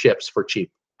on those ships for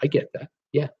cheap. I get that.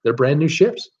 Yeah, they're brand new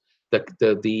ships.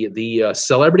 The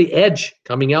Celebrity Edge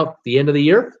coming out the end of the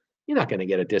year, you're not going to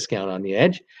get a discount on the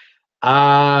Edge.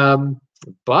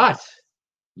 But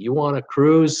you want to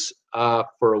cruise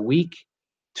for a week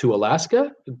to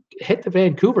Alaska, head to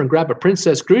Vancouver and grab a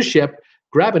Princess cruise ship,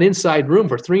 grab an inside room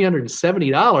for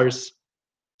 $370,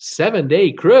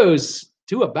 7-day cruise,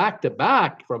 do a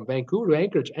back-to-back from Vancouver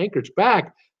to Anchorage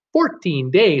back,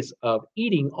 14 days of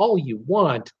eating all you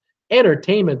want,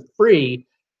 entertainment free,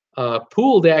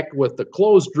 pool deck with the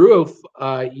closed roof.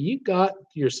 You got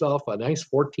yourself a nice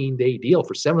 14-day deal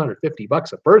for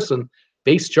 $750 a person,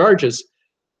 base charges.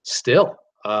 Still,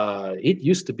 it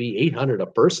used to be $800 a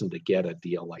person to get a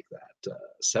deal like that.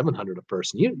 $700 a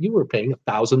person. You were paying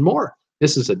 $1,000 more.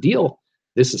 This is a deal.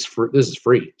 This is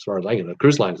free as far as I can. The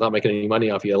cruise line is not making any money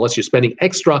off you unless you're spending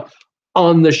extra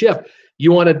on the ship.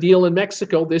 You want a deal in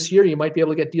Mexico this year, you might be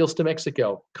able to get deals to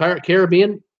Mexico.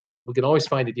 Caribbean, we can always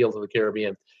find a deal to the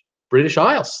Caribbean. British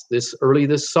Isles, this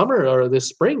summer or this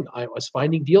spring, I was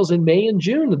finding deals in May and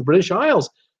June in the British Isles,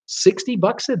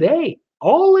 $60 a day.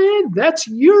 All in. That's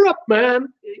Europe, man.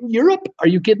 Europe? Are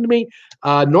you kidding me?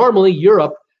 Normally,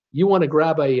 Europe, you want to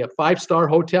grab a 5-star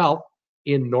hotel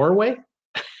in Norway,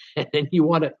 and then you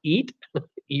want to eat.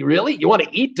 You want to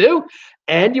eat too,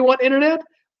 and you want internet?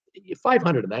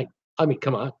 $500 a night. I mean,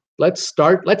 come on. Let's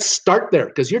start there,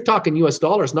 because you're talking US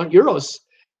dollars, not euros.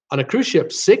 On a cruise ship,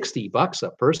 $60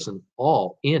 a person,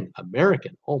 all in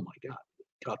American. Oh my God.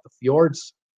 Got the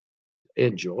fjords.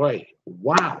 Enjoy.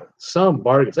 Wow. Some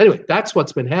bargains. Anyway, that's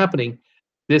what's been happening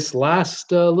this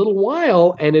last little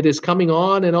while, and it is coming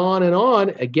on and on and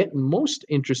on. Getting most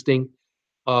interesting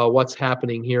what's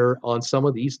happening here on some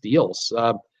of these deals.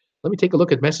 Let me take a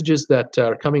look at messages that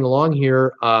are coming along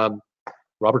here.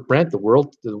 Robert Brandt, the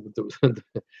world,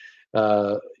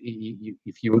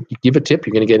 if you give a tip,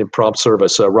 you're going to get impromptu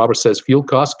service. Robert says fuel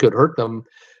costs could hurt them,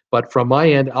 but from my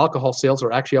end, alcohol sales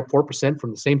are actually up 4%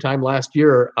 from the same time last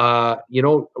year.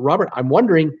 Robert, I'm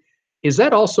wondering, is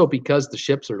that also because the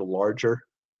ships are larger?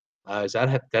 Does that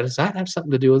have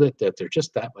something to do with it, that there are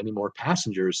just that many more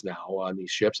passengers now on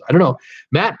these ships? I don't know.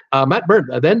 Matt Byrne.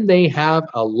 Then they have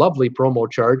a lovely promo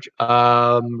charge.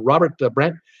 Robert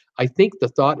Brent. I think the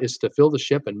thought is to fill the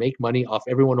ship and make money off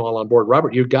everyone while on board.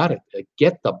 Robert, you got it.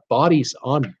 Get the bodies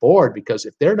on board, because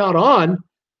if they're not on,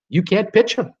 you can't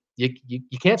pitch them. You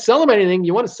can't sell them anything.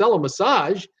 You want to sell a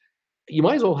massage, you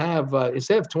might as well have,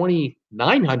 instead of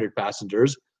 2,900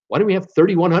 passengers, why don't we have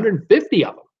 3,150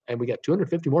 of them? And we got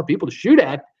 250 more people to shoot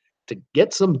at to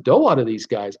get some dough out of these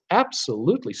guys.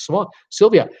 Absolutely smart.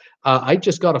 Sylvia, I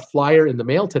just got a flyer in the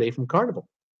mail today from Carnival.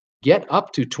 Get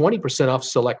up to 20% off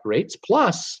select rates,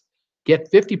 plus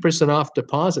get 50% off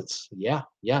deposits. Yeah.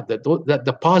 The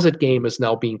deposit game is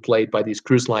now being played by these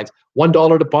cruise lines.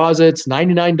 $1 deposits,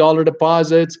 $99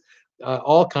 deposits,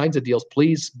 all kinds of deals.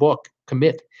 Please book,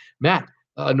 commit. Matt,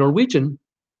 Norwegian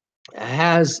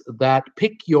has that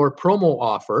pick your promo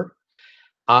offer.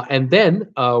 And then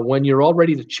when you're all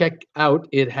ready to check out,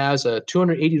 it has a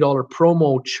 $280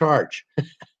 promo charge.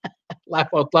 Laugh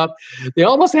out loud. They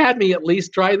almost had me at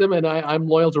least try them, and I'm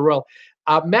loyal to Royal.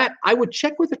 Matt, I would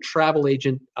check with a travel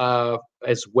agent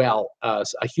as well,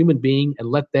 as a human being, and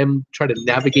let them try to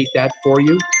navigate that for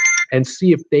you and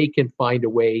see if they can find a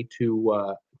way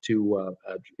to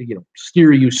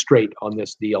steer you straight on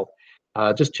this deal.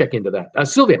 Just check into that,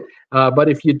 Sylvia. But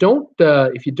if you don't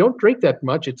drink that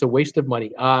much, it's a waste of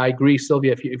money. I agree,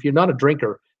 Sylvia. If you're not a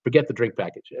drinker, forget the drink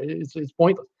package. It's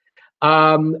pointless.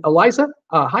 Eliza,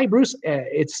 hi Bruce.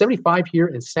 It's 75 here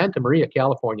in Santa Maria,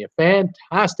 California.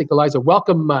 Fantastic, Eliza.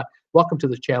 Welcome to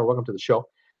the channel. Welcome to the show.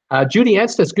 Judy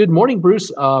Anstis, good morning,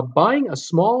 Bruce. Buying a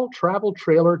small travel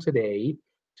trailer today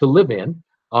to live in.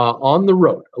 On the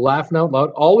road, laughing out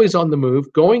loud, always on the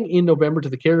move, going in November to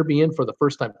the Caribbean for the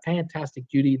first time. Fantastic,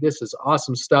 Judy. This is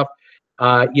awesome stuff.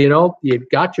 You've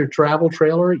got your travel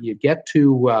trailer. You get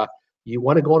to, you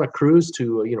want to go on a cruise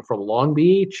to, from Long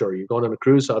Beach, or you're going on a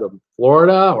cruise out of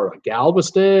Florida or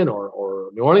Galveston or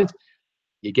New Orleans.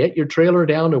 You get your trailer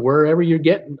down to wherever you're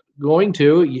going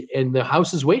to, and the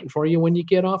house is waiting for you when you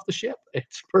get off the ship.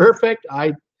 It's perfect.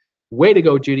 Way to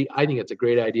go, Judy. I think it's a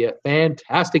great idea.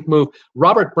 Fantastic move.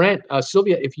 Robert Brandt,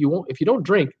 Sylvia, if you don't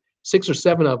drink 6 or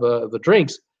 7 of the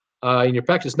drinks in your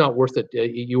package, it's not worth it.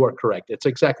 You are correct. It's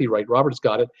exactly right. Robert's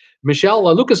got it.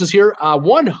 Michelle Lucas is here.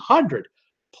 100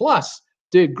 plus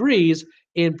degrees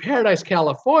in Paradise,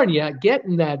 California,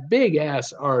 getting that big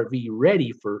ass RV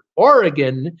ready for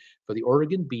Oregon, for the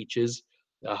Oregon beaches.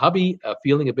 Hubby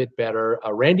feeling a bit better.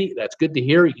 Randy, that's good to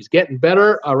hear. He's getting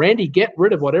better. Randy, get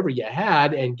rid of whatever you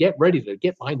had and get ready to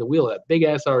get behind the wheel of that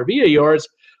big-ass RV of yours.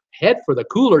 Head for the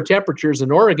cooler temperatures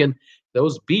in Oregon.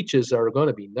 Those beaches are going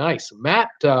to be nice. Matt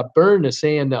Byrne is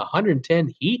saying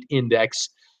 110 heat index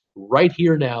right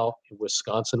here now in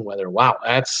Wisconsin weather. Wow,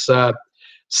 that's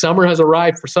summer has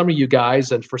arrived for some of you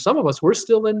guys, and for some of us, we're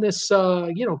still in this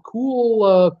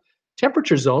cool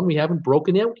temperature zone. We haven't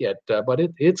broken out yet, but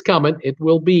it's coming. It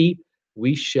will be.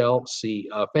 We shall see.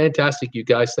 Fantastic, you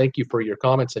guys. Thank you for your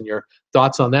comments and your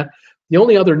thoughts on that. The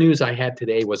only other news I had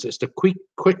today was just a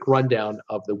quick rundown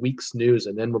of the week's news,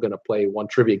 and then we're going to play one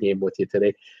trivia game with you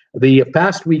today. The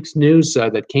past week's news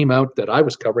that came out that I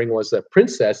was covering was that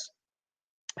Princess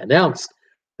announced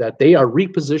that they are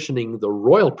repositioning the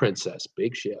Royal Princess,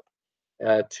 big ship,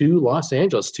 to Los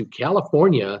Angeles, to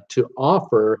California, to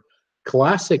offer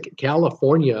classic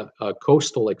California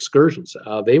coastal excursions.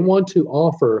 They want to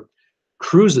offer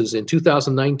cruises in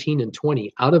 2019 and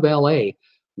 20 out of LA,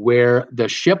 where the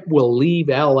ship will leave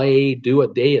LA, do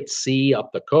a day at sea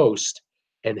up the coast,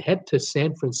 and head to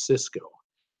San Francisco.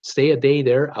 Stay a day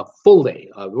there, a full day.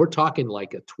 We're talking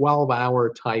like a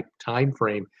 12-hour type time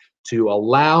frame to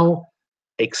allow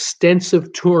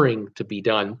extensive touring to be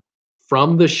done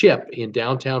from the ship in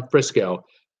downtown Frisco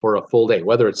for a full day,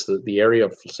 whether it's the area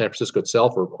of San Francisco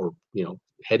itself or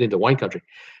head into wine country.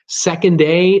 Second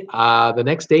day, the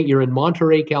next day, you're in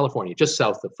Monterey, California, just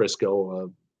south of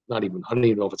Frisco. I don't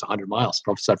even know if it's 100 miles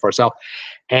from that far south.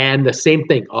 And the same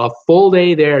thing, a full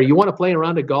day there. You want to play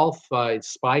around a golf in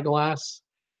Spyglass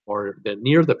or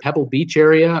near the Pebble Beach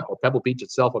area, or Pebble Beach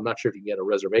itself. I'm not sure if you can get a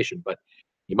reservation, but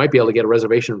you might be able to get a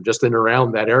reservation just in and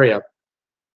around that area.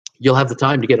 You'll have the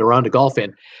time to get around to golf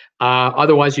in.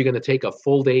 Otherwise, you're going to take a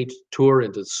full day tour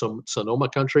into some Sonoma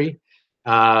country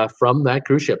from that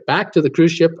cruise ship. Back to the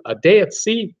cruise ship, a day at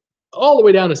sea, all the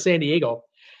way down to San Diego.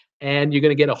 And you're going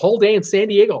to get a whole day in San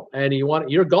Diego. And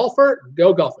you're a golfer,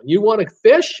 go golfing. You want to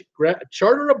fish,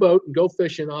 charter a boat and go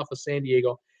fishing off of San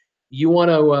Diego. You want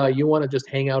to just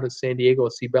hang out in San Diego,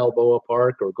 see Balboa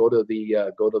Park, or go to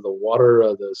the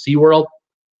water, the SeaWorld.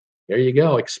 There you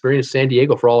go. Experience San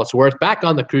Diego for all it's worth. Back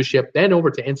on the cruise ship, then over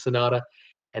to Ensenada,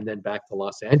 and then back to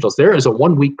Los Angeles. There is a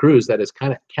 1-week cruise that is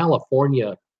kind of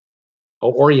California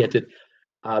oriented.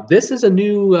 This is a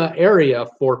new area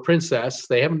for Princess.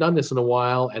 They haven't done this in a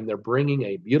while, and they're bringing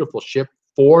a beautiful ship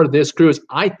for this cruise.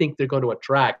 I think they're going to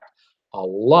attract a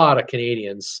lot of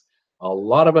Canadians, a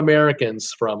lot of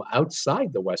Americans from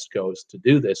outside the West Coast to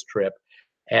do this trip.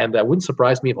 And that wouldn't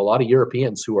surprise me if a lot of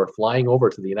Europeans who are flying over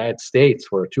to the United States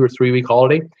for a 2 or 3 week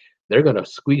holiday, they're going to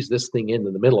squeeze this thing in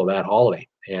the middle of that holiday.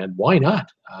 And why not?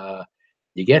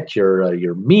 You get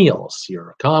your meals,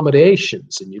 your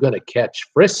accommodations, and you're going to catch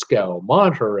Frisco,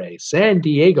 Monterey, San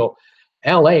Diego,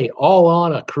 LA, all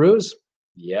on a cruise.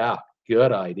 Yeah,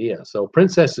 good idea. So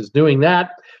Princess is doing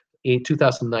that in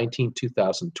 2019,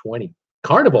 2020.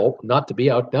 Carnival, not to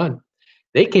be outdone.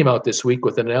 They came out this week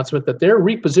with an announcement that they're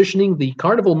repositioning the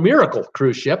Carnival Miracle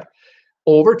cruise ship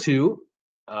over to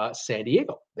San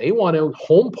Diego. They want to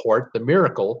home port the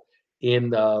Miracle in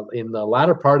the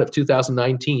latter part of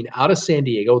 2019 out of San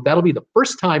Diego. That'll be the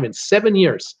first time in 7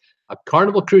 years a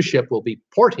Carnival cruise ship will be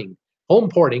home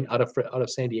porting out of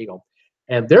San Diego.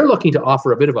 And they're looking to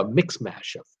offer a bit of a mix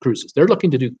mash of cruises. They're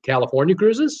looking to do California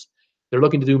cruises, they're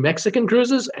looking to do Mexican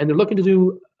cruises, and they're looking to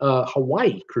do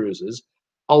Hawaii cruises,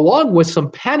 along with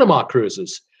some Panama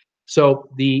cruises. So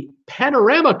the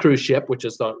Panorama cruise ship, which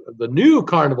is the new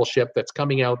Carnival ship that's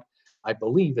coming out, I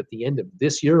believe, at the end of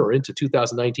this year or into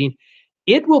 2019,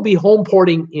 it will be home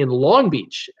porting in Long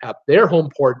Beach at their home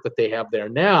port that they have there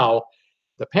now.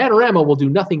 The Panorama will do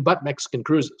nothing but Mexican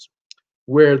cruises,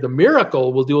 where the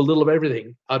Miracle will do a little of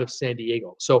everything out of San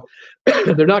Diego. So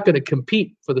they're not going to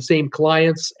compete for the same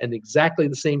clients and exactly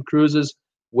the same cruises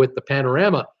with the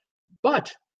Panorama.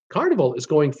 But Carnival is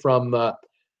going from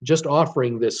just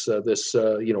offering this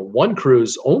one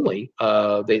cruise only.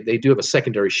 They do have a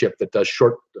secondary ship that does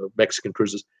short Mexican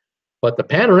cruises, but the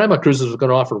Panorama cruises are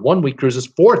going to offer 1-week cruises,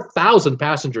 4,000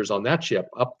 passengers on that ship,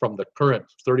 up from the current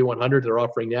 3,100 they're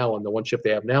offering now on the one ship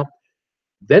they have now.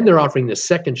 Then they're offering the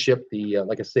second ship, the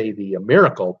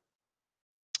Miracle,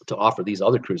 to offer these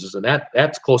other cruises, and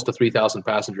that's close to 3,000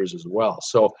 passengers as well.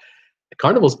 So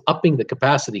Carnival's upping the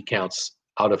capacity counts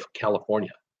out of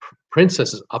California.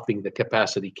 Princess is upping the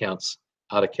capacity counts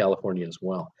out of California as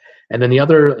well. And then the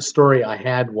other story I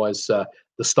had was the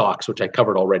stocks, which I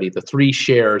covered already. The 3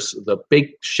 shares, the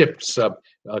big ships,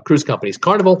 cruise companies,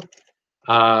 Carnival,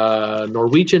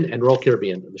 Norwegian, and Royal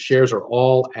Caribbean. The shares are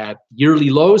all at yearly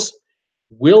lows.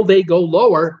 Will they go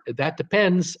lower? That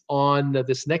depends on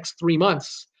this next 3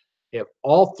 months. If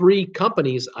all 3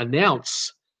 companies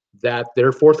announce that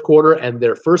their fourth quarter and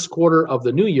their first quarter of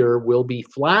the new year will be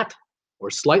flat or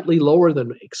slightly lower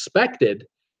than expected,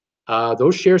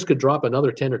 those shares could drop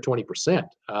another 10 or 20%.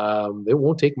 It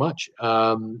won't take much.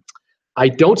 I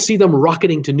don't see them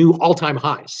rocketing to new all-time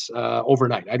highs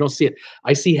overnight. I don't see it.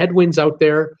 I see headwinds out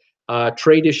there,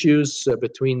 trade issues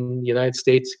between the United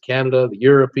States, Canada, the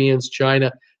Europeans,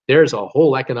 China. There's a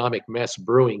whole economic mess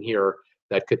brewing here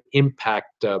that could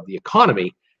impact the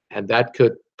economy, and that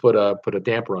could put a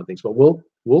damper on things. But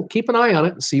we'll keep an eye on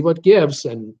it and see what gives.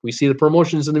 And we see the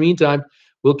promotions in the meantime.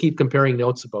 We'll keep comparing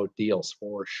notes about deals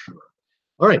for sure.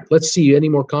 All right, let's see any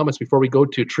more comments before we go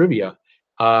to trivia.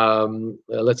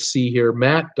 Let's see here.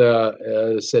 Matt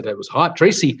said it was hot.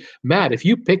 Tracy, Matt, if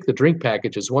you pick the drink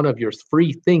package as one of your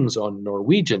free things on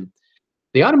Norwegian,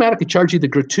 they automatically charge you the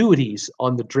gratuities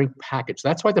on the drink package.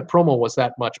 That's why the promo was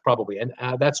that much, probably. And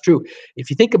that's true. If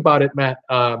you think about it, Matt,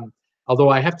 although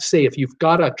I have to say, if you've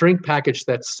got a drink package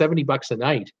that's $70 a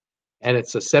night and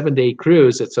it's a 7-day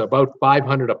cruise, it's about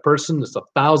 $500 a person. It's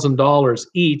 $1,000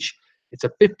 each. It's a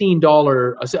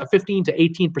 $15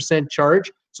 to 18%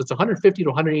 charge. So it's $150 to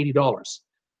 $180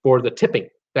 for the tipping.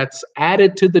 That's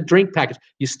added to the drink package.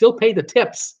 You still pay the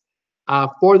tips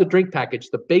for the drink package.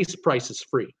 The base price is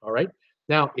free. All right.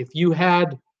 Now, if you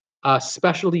had a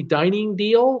specialty dining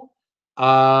deal,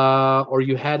 or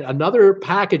you had another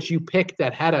package you picked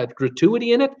that had a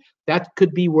gratuity in it, that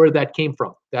could be where that came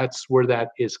from. That's where that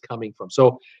is coming from.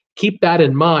 So keep that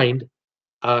in mind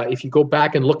if you go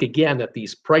back and look again at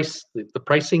these the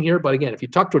pricing here. But again, if you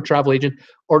talk to a travel agent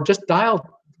or just dial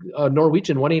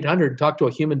Norwegian 1-800 and talk to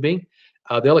a human being,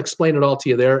 they'll explain it all to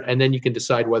you there, and then you can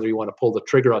decide whether you want to pull the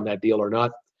trigger on that deal or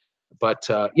not. But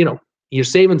you're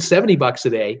saving $70 a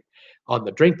day on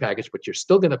the drink package, but you're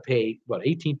still going to pay,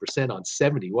 18% on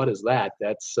 70. What is that?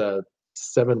 That's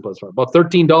 7 plus 1, about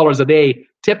 $13 a day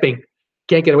tipping.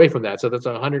 Can't get away from that. So that's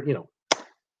 $100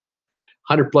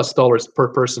 plus per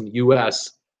person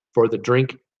US for the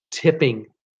drink tipping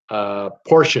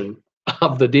portion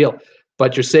of the deal.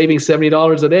 But you're saving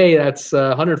 $70 a day. That's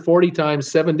 140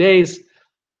 times 7 days.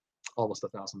 almost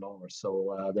 $1,000.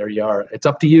 So there you are. It's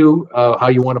up to you how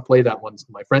you want to play that one,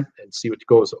 my friend, and see what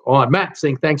goes on. Matt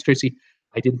saying, thanks, Tracy.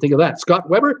 I didn't think of that. Scott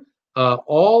Weber,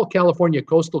 all California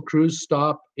coastal cruise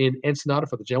stop in Ensenada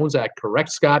for the Jones Act.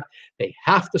 Correct, Scott. They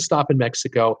have to stop in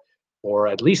Mexico for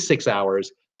at least 6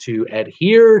 hours to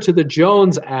adhere to the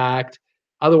Jones Act.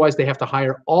 Otherwise, they have to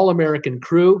hire all-American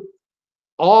crew,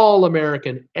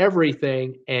 all-American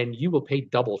everything, and you will pay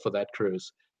double for that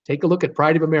cruise. Take a look at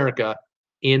Pride of America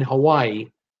in Hawaii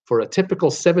for a typical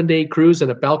 7-day cruise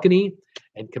and a balcony,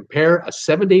 and compare a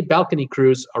 7-day balcony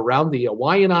cruise around the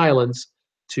Hawaiian Islands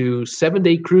to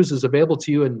 7-day cruises available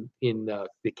to you in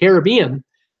the Caribbean,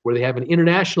 where they have an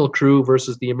international crew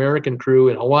versus the American crew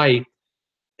in Hawaii,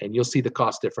 and you'll see the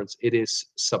cost difference. It is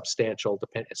substantial.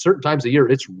 At certain times of year,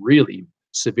 it's really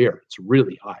severe. It's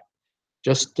really high.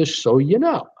 Just to so you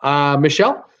know.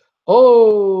 Michelle,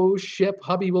 oh, ship,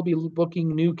 hubby will be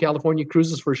booking new California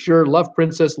cruises for sure. Love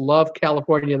Princess, love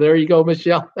California. There you go,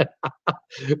 Michelle.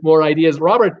 More ideas.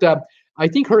 Robert, I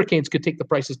think hurricanes could take the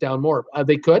prices down more.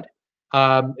 They could,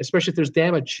 especially if there's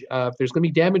damage. If there's going to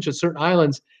be damage at certain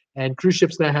islands, and cruise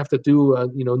ships now have to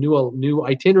do new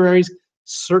itineraries.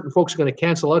 Certain folks are going to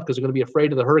cancel out because they're going to be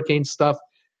afraid of the hurricane stuff.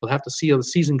 We'll have to see how the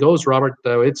season goes, Robert.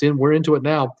 We're into it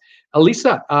now.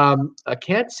 Elisa, I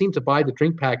can't seem to buy the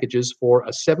drink packages for a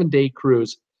 7-day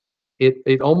cruise.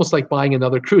 It almost like buying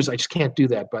another cruise. I just can't do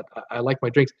that, but I like my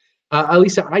drinks.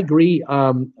 Elisa, I agree.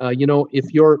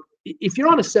 If you're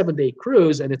on a 7-day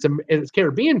cruise and it's a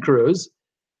Caribbean cruise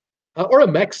or a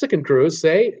Mexican cruise,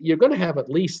 say, you're going to have at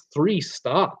least 3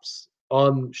 stops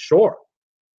on shore.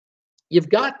 You've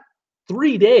got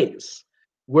 3 days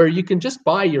where you can just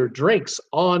buy your drinks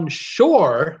on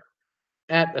shore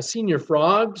at a Senior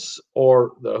Frogs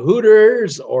or the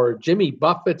Hooters or Jimmy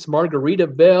Buffett's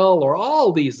Margaritaville, or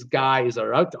all these guys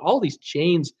are out, all these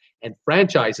chains and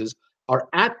franchises are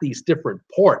at these different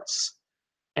ports,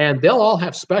 and they'll all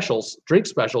have specials, drink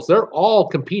specials. They're all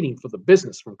competing for the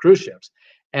business from cruise ships,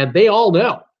 and they all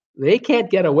know they can't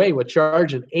get away with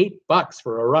charging $8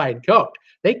 for a Ryan Coke.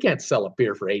 They can't sell a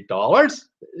beer for $8.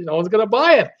 No one's going to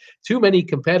buy it. Too many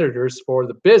competitors for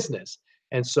the business.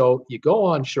 And so you go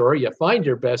on shore, you find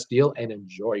your best deal, and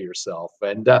enjoy yourself,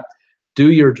 and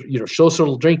do your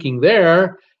social drinking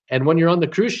there. And when you're on the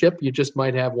cruise ship, you just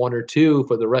might have 1 or 2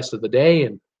 for the rest of the day.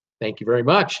 And thank you very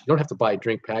much. You don't have to buy a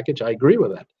drink package. I agree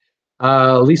with that.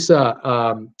 Lisa,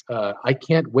 I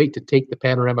can't wait to take the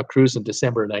Panorama cruise in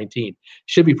December 19.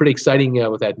 Should be pretty exciting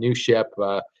with that new ship.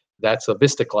 That's a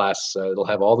Vista class. It'll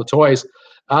have all the toys.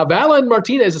 Valen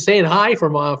Martinez is saying hi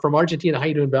from Argentina. How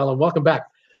you doing, Valen? Welcome back.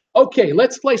 Okay,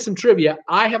 let's play some trivia.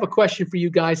 I have a question for you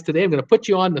guys today. I'm going to put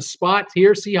you on the spot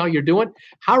here, see how you're doing.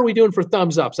 How are we doing for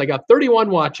thumbs ups? I got 31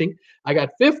 watching. I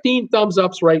got 15 thumbs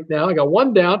ups right now. I got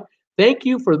 1 down. Thank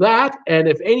you for that. And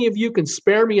if any of you can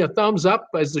spare me a thumbs up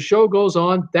as the show goes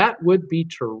on, that would be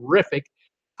terrific.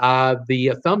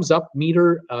 The thumbs up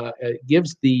meter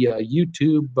gives the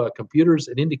YouTube computers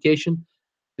an indication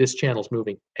this channel's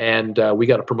moving, and we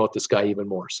got to promote this guy even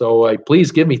more. So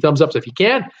please give me thumbs ups if you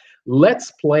can.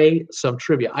 Let's play some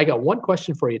trivia. I got 1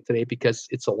 question for you today because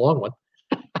it's a long one.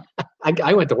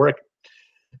 I went to work,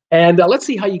 and let's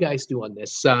see how you guys do on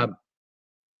this. I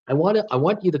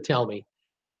want you to tell me,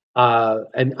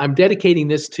 and I'm dedicating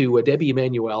this to Debbie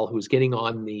Emanuel, who's getting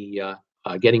on the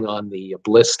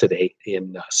Bliss today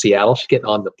in Seattle. She's getting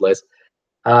on the Bliss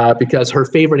because her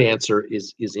favorite answer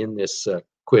is in this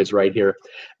quiz right here.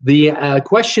 The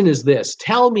question is this: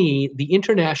 tell me the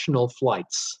international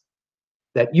flights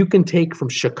that you can take from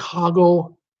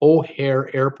Chicago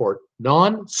O'Hare Airport,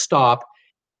 non-stop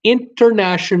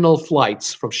international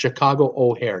flights from Chicago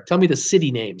O'Hare. Tell me the city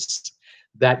names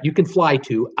that you can fly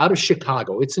to out of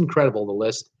Chicago. It's incredible, the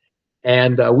list.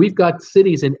 And we've got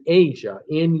cities in Asia,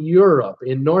 in Europe,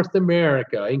 in North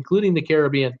America, including the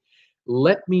Caribbean.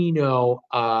 Let me know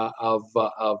of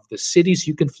the cities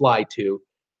you can fly to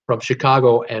from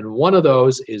Chicago. And one of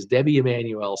those is Debbie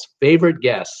Emanuel's favorite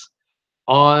guess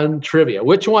on trivia.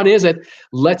 Which one is it?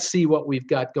 Let's see what we've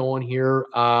got going here.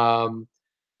 And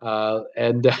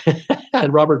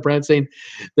Robert Brandt saying,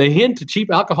 the hint to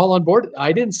cheap alcohol on board.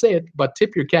 I didn't say it, but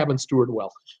tip your cabin steward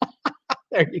well.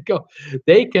 There you go.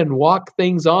 They can walk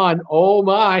things on. Oh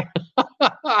my.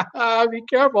 Be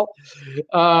careful.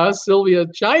 Sylvia,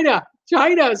 China.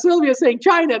 Sylvia saying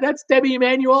China. That's Debbie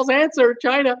Emanuel's answer.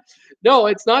 China. No,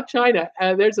 it's not China.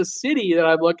 There's a city that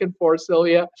I'm looking for,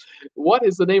 Sylvia. What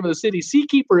is the name of the city?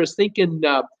 Seakeeper is thinking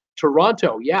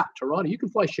Toronto. Yeah, Toronto. You can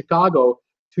fly Chicago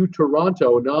to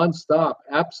Toronto nonstop.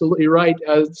 Absolutely right.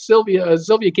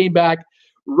 Sylvia came back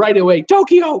right away.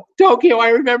 Tokyo. I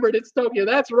remembered. It's Tokyo.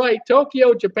 That's right.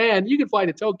 Tokyo, Japan. You can fly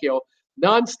to Tokyo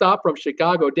nonstop from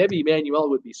Chicago. Debbie Emanuel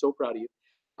would be so proud of you.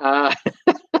 Uh,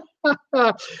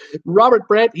 Robert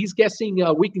Brett, he's guessing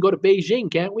we can go to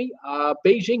Beijing, can't we?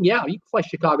 Beijing, yeah, you can fly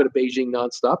Chicago to Beijing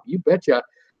nonstop. You betcha.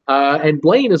 And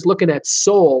Blaine is looking at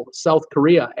Seoul, South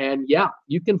Korea. And yeah,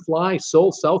 you can fly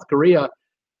Seoul, South Korea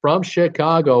from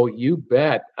Chicago. You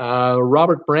bet.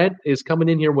 Robert Brent is coming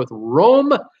in here with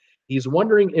Rome. He's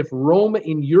wondering if Rome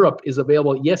in Europe is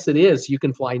available. Yes, it is. You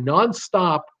can fly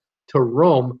nonstop to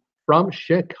Rome from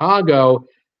Chicago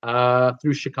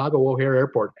through Chicago O'Hare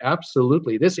Airport.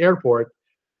 Absolutely. This airport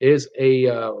is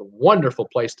a wonderful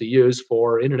place to use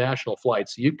for international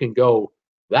flights. You can go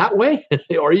that way,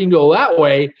 or you can go that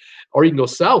way, or you can go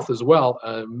south as well.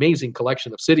 Amazing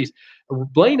collection of cities.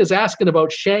 Blaine is asking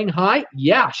about Shanghai.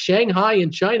 Yeah, Shanghai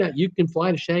in China. You can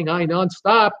fly to Shanghai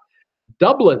nonstop.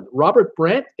 Dublin. Robert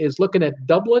Brent is looking at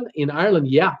Dublin in Ireland.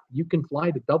 Yeah, you can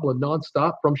fly to Dublin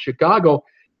nonstop from Chicago.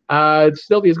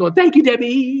 Sylvia's going, thank you,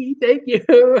 Debbie. Thank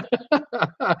you.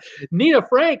 Nina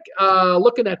Frank,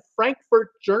 looking at Frankfurt,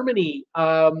 Germany.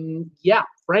 Yeah,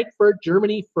 Frankfurt,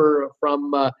 Germany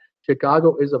from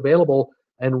Chicago is available.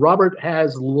 And Robert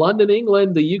has London,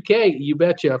 England, the UK. You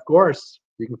betcha, of course.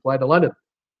 You can fly to London.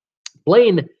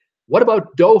 Blaine, what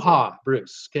about Doha,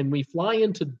 Bruce? Can we fly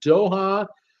into Doha?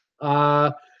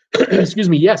 Excuse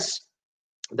me, yes.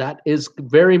 That is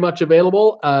very much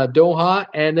available. Doha.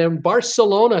 And then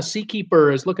Barcelona,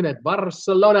 Seakeeper is looking at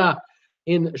Barcelona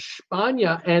in Spain.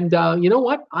 And you know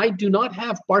what? I do not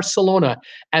have Barcelona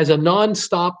as a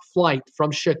nonstop flight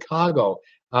from Chicago.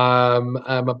 I'm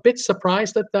a bit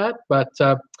surprised at that, but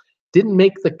didn't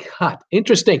make the cut.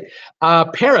 Interesting.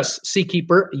 Paris,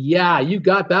 Seakeeper. Yeah, you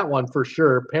got that one for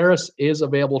sure. Paris is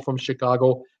available from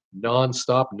Chicago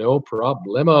nonstop, no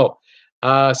problemo.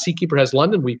 Seakeeper has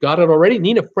London. We've got it already.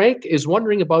 Nina Frank is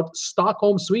wondering about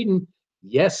Stockholm, Sweden.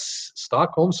 Yes,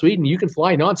 Stockholm, Sweden. You can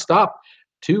fly nonstop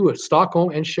to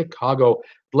Stockholm and Chicago.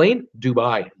 Blaine,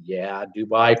 Dubai. Yeah,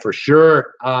 Dubai for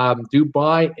sure.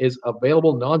 Dubai is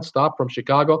available nonstop from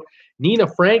Chicago. Nina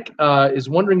Frank is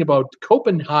wondering about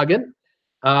Copenhagen.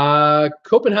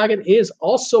 Copenhagen is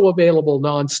also available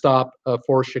nonstop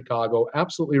for Chicago.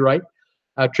 Absolutely right.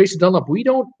 Tracy Dunlop, we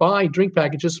don't buy drink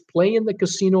packages, play in the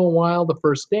casino a while the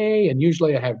first day, and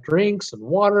usually I have drinks and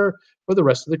water for the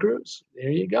rest of the cruise.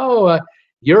 There you go. If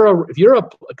you're a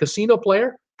casino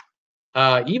player,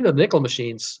 even the nickel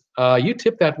machines, you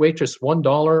tip that waitress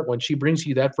 $1 when she brings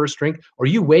you that first drink, or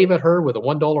you wave at her with a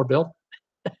 $1 bill.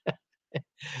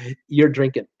 You're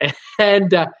drinking.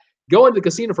 And go into the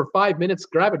casino for 5 minutes,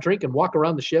 grab a drink, and walk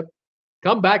around the ship.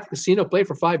 Come back to the casino, play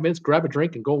for 5 minutes, grab a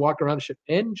drink, and go walk around the ship.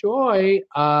 Enjoy.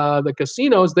 The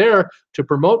casino's there to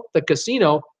promote the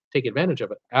casino. Take advantage of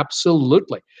it.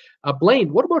 Absolutely.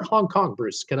 Blaine, what about Hong Kong,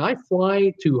 Bruce? Can I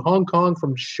fly to Hong Kong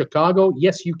from Chicago?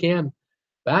 Yes, you can.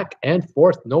 Back and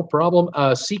forth, no problem.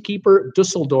 Seakeeper,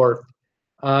 Dusseldorf.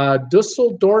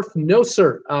 Dusseldorf, no,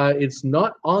 sir. It's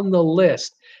not on the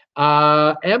list.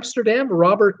 Amsterdam,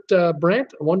 Robert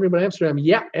Brandt, wondering about Amsterdam.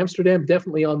 Yeah, Amsterdam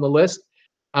definitely on the list.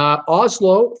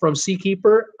 Oslo from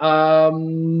Seakeeper.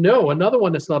 No, another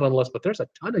one that's not on the list, but there's a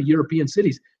ton of European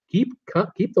cities. Keep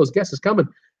those guesses coming.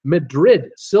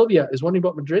 Madrid. Sylvia is wondering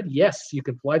about Madrid. Yes, you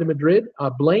can fly to Madrid.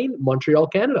 Blaine, Montreal,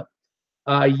 Canada.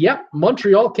 Yep,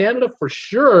 Montreal, Canada for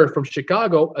sure from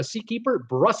Chicago. A Seakeeper,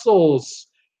 Brussels.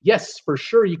 Yes, for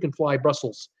sure you can fly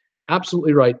Brussels.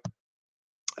 Absolutely right.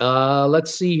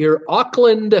 Let's see here.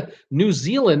 Auckland, New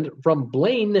Zealand from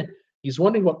Blaine. He's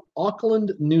wondering about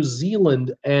Auckland, New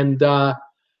Zealand. And I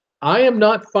am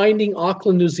not finding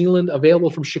Auckland, New Zealand available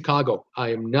from Chicago. I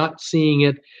am not seeing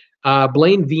it.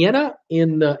 Blaine, Vienna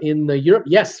in Europe.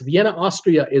 Yes, Vienna,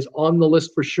 Austria is on the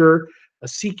list for sure. A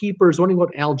Seakeeper is wondering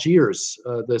about Algiers,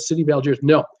 the city of Algiers.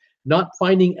 No, not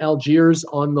finding Algiers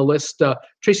on the list.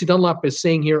 Tracy Dunlop is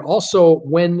saying here also,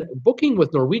 when booking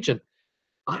with Norwegian,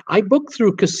 I book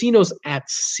through casinos at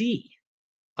sea,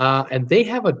 and they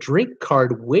have a drink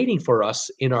card waiting for us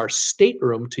in our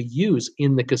stateroom to use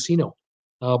in the casino.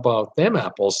 How about them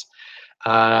apples?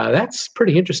 That's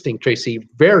pretty interesting, Tracy.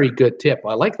 Very good tip.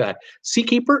 I like that.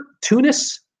 Seakeeper,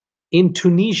 Tunis in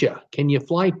Tunisia. Can you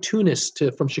fly Tunis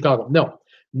from Chicago?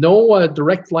 No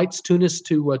direct flights Tunis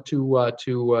to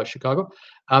Chicago.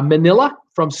 Manila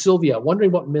from Sylvia.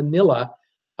 Wondering what Manila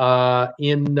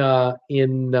in the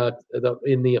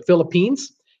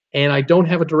Philippines. And I don't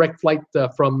have a direct flight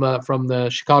from the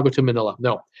Chicago to Manila.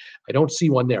 No, I don't see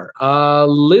one there.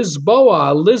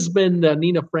 Lisbon.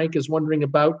 Nina Frank is wondering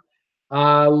about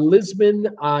Lisbon.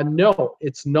 No,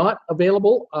 it's not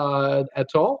available at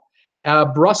all.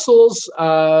 Brussels,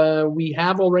 we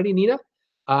have already, Nina.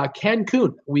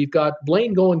 Cancun, we've got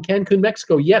Blaine going Cancun,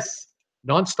 Mexico. Yes,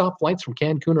 Non-stop flights from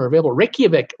Cancun are available.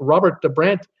 Reykjavik, Robert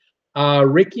Brandt,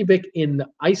 Reykjavik in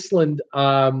Iceland.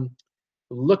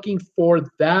 Looking for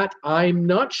that. I'm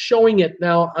not showing it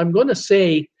now. I'm going to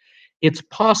say it's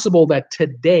possible that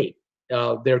today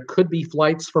there could be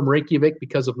flights from Reykjavik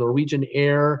because of Norwegian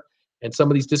Air and some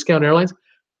of these discount airlines.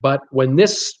 But when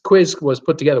this quiz was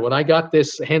put together, when I got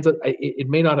this hands up, it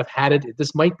may not have had it.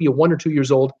 This might be a 1 or 2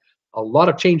 years old. A lot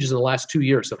of changes in the last 2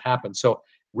 years have happened. So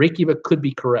Reykjavik could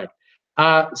be correct.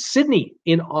 Sydney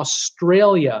in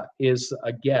Australia is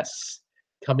a guess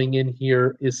coming in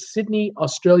here. Is Sydney,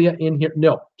 Australia in here?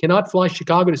 No, cannot fly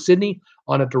Chicago to Sydney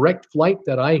on a direct flight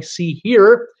that I see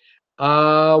here.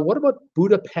 What about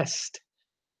Budapest?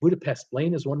 Budapest.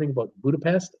 Blaine is wondering about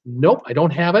Budapest. Nope, I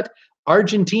don't have it.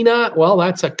 Argentina, well,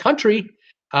 that's a country.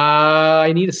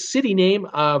 I need a city name.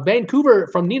 Vancouver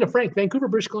from Nina Frank, Vancouver,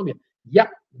 British Columbia.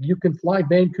 Yep, you can fly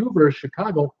Vancouver,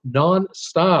 Chicago,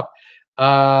 non-stop.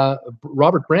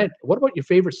 Robert Brandt, what about your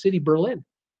favorite city, Berlin?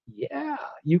 Yeah,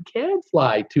 you can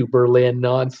fly to Berlin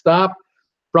non-stop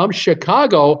from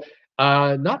Chicago.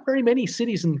 Not very many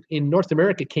cities in North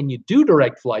America can you do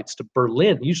direct flights to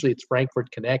Berlin. Usually it's Frankfurt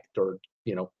Connect or,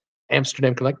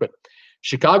 Amsterdam Connect, but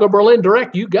Chicago, Berlin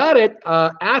direct, you got it.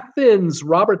 Athens,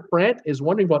 Robert Brandt is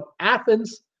wondering about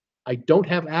Athens. I don't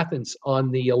have Athens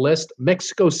on the list.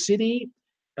 Mexico City,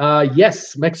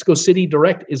 yes, Mexico City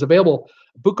direct is available.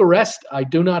 Bucharest, I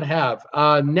do not have.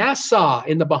 Nassau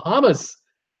in the Bahamas,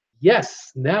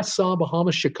 yes, Nassau,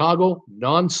 Bahamas, Chicago,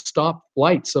 non-stop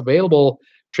flights available.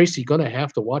 Tracy, gonna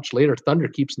have to watch later. Thunder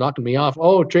keeps knocking me off.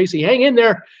 Oh, Tracy, hang in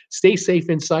there. Stay safe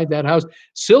inside that house.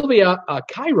 Sylvia,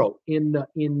 Cairo in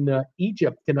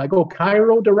Egypt. Can I go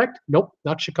Cairo direct? Nope,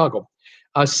 not Chicago.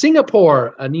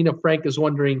 Singapore, Nina Frank is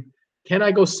wondering, can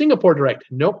I go Singapore direct?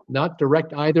 Nope, not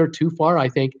direct either. Too far, I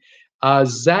think.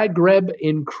 Zagreb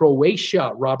in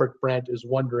Croatia, Robert Brandt is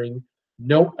wondering.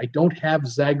 No, I don't have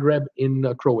Zagreb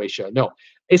in Croatia. No.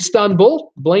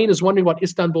 Istanbul, Blaine is wondering about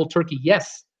Istanbul, Turkey.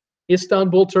 Yes.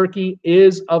 Istanbul, Turkey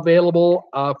is available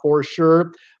for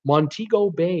sure. Montego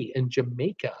Bay in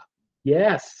Jamaica.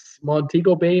 Yes,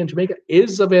 Montego Bay in Jamaica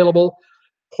is available.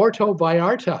 Puerto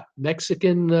Vallarta,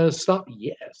 Mexican stop.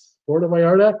 Yes, Puerto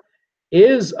Vallarta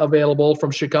is available from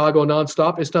Chicago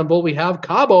nonstop. Istanbul, we have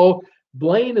Cabo.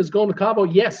 Blaine is going to Cabo.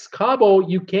 Yes, Cabo,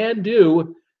 you can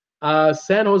do.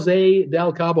 San Jose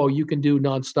del Cabo, you can do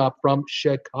nonstop from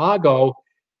Chicago.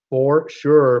 For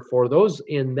sure. For those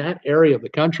in that area of the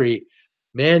country,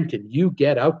 man, can you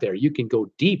get out there? You can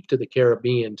go deep to the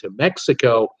Caribbean, to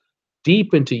Mexico,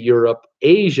 deep into Europe,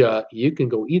 Asia. You can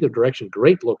go either direction.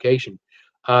 Great location.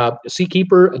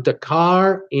 Seakeeper,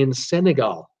 Dakar in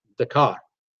Senegal. Dakar.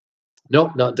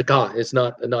 No, not Dakar. It's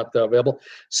not available.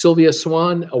 Sylvia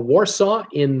Swan, Warsaw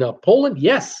in Poland.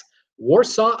 Yes,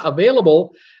 Warsaw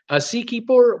available.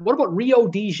 Seakeeper. What about Rio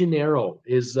de Janeiro?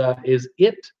 Is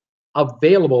it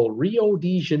available? Rio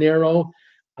de Janeiro.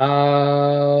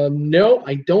 No,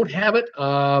 I don't have it.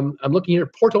 I'm looking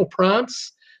here.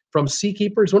 Port-au-Prince from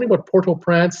Seakeepers. Wondering about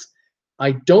Port-au-Prince.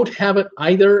 I don't have it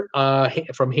either.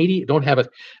 From Haiti, don't have it.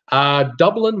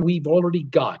 Dublin, we've already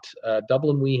got.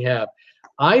 Dublin, we have.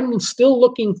 I'm still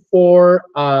looking for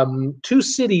 2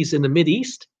 cities in the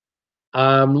Mideast.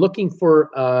 I'm looking for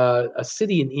a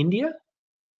city in India.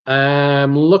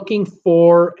 I'm looking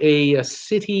for a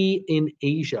city in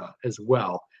Asia as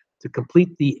well to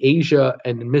complete the Asia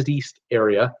and the Mideast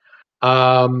area.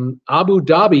 Abu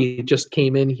Dhabi just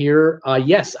came in here.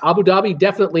 Yes, Abu Dhabi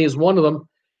definitely is one of them.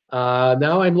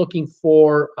 Now I'm looking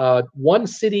for 1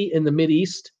 city in the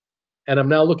Mideast, and I'm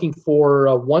now looking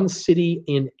for 1 city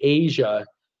in Asia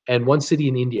and 1 city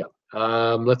in India.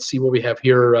 Let's see what we have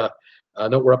here.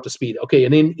 No, we're up to speed. Okay,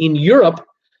 and in Europe,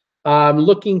 I'm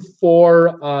looking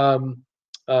for.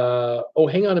 Oh,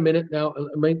 hang on a minute. Now,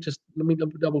 let me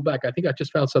double back. I think I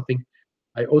just found something.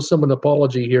 I owe someone an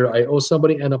apology here. I owe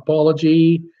somebody an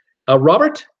apology.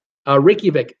 Robert,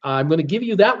 Reykjavik. I'm going to give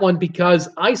you that one because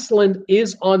Iceland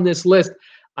is on this list.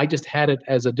 I just had it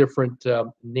as a different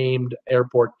named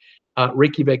airport.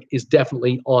 Reykjavik is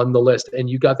definitely on the list, and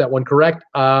you got that one correct.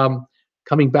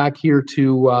 Coming back here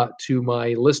to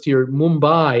my list here,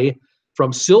 Mumbai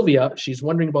from Sylvia. She's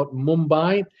wondering about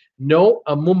Mumbai. No,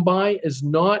 Mumbai is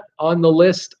not on the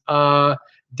list.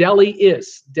 Delhi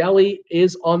is. Delhi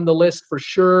is on the list for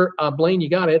sure. Blaine, you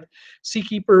got it.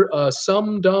 Seakeeper,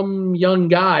 some dumb young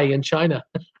guy in China.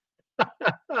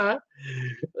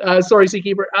 Sorry,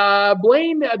 Seakeeper.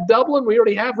 Blaine, Dublin, we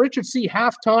already have. Richard C.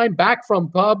 Halftime, back from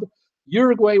pub.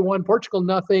 Uruguay 1, Portugal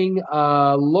nothing.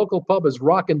 Local pub is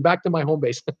rocking back to my home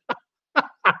base.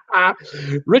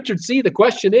 Richard C., the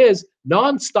question is,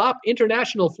 non-stop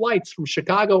international flights from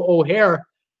Chicago O'Hare.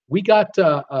 We got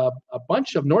a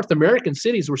bunch of North American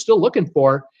cities we're still looking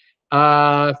for.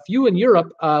 Few in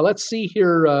Europe. Let's see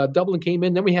here. Dublin came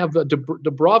in. Then we have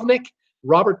Dubrovnik.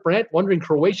 Robert Brandt wondering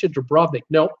Croatia. Dubrovnik.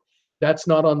 No, that's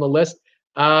not on the list.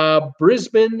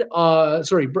 Brisbane.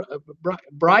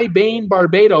 Brisbane,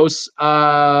 Barbados.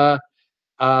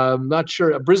 Not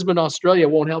sure. Brisbane, Australia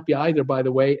won't help you either, by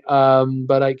the way.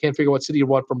 But I can't figure what city you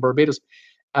want from Barbados.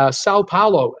 Sao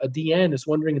Paulo. Deanne is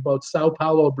wondering about Sao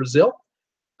Paulo, Brazil.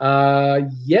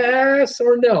 Yes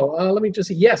or no? Let me just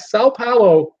see. Yes, Sao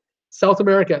Paulo, South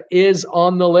America is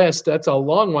on the list. That's a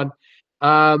long one.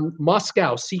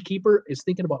 Moscow, Seakeeper is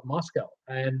thinking about Moscow.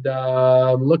 And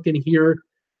looking here.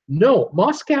 No,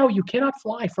 Moscow, you cannot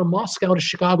fly from Moscow to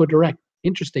Chicago direct.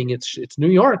 Interesting. It's New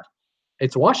York.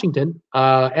 It's Washington.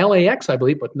 LAX, I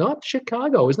believe, but not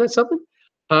Chicago. Isn't that something?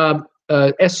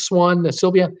 S1,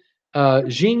 Sylvia.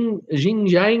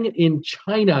 Xinjiang in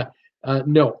China.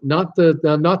 No, not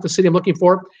the city I'm looking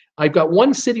for. I've got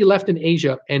one city left in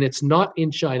Asia, and it's not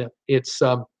in China. It's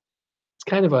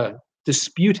kind of a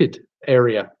disputed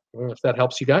area. I don't know if that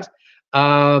helps you guys.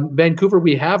 Vancouver,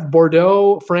 we have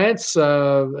Bordeaux, France.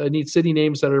 I need city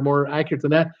names that are more accurate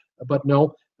than that, but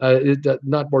no,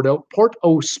 not Bordeaux.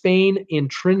 Porto, Spain in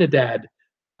Trinidad.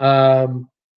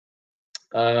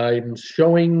 I'm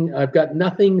showing, I've got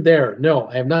nothing there. No,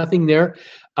 I have nothing there.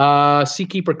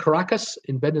 Seakeeper Caracas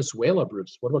in Venezuela,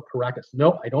 Bruce. What about Caracas?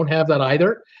 No, I don't have that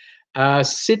either.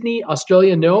 Sydney,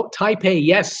 Australia, no. Taipei,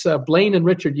 yes. Blaine and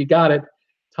Richard, you got it.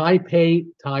 Taipei,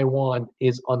 Taiwan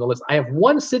is on the list. I have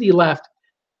one city left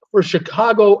for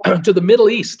Chicago to the Middle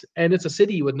East, and it's a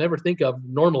city you would never think of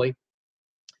normally.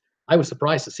 I was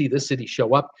surprised to see this city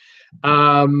show up.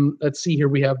 Let's see here.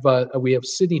 We have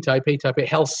Sydney, Taipei.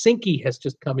 Helsinki has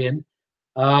just come in.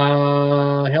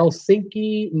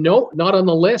 Helsinki, no, not on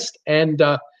the list. And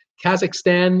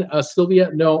Kazakhstan,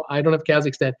 Sylvia, no, I don't have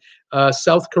Kazakhstan.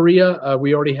 South Korea,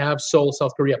 we already have Seoul,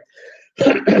 South Korea.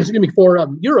 Excuse me. For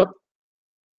Europe,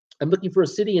 I'm looking for a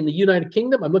city in the United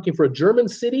Kingdom. I'm looking for a German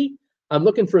city. I'm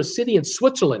looking for a city in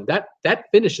Switzerland. That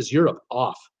finishes Europe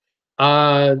off.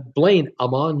 Blaine,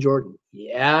 Amman, Jordan.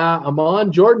 Yeah,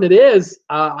 Amman, Jordan it is.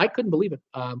 I couldn't believe it.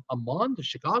 Amman to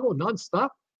Chicago nonstop.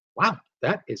 Wow,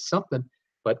 that is something.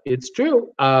 But it's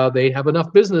true. They have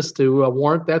enough business to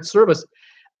warrant that service.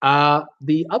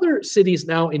 The other cities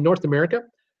now in North America,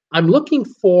 I'm looking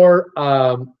for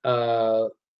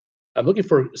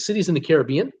cities in the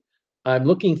Caribbean. I'm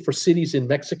looking for cities in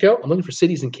Mexico. I'm looking for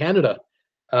cities in Canada.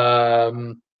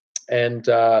 I'm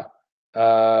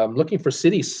looking for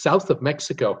cities south of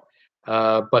Mexico,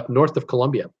 but north of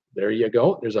Colombia. There you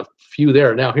go. There's a few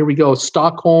there. Now, here we go.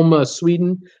 Stockholm,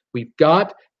 Sweden. We've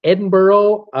got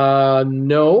Edinburgh.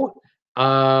 No.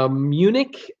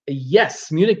 Munich.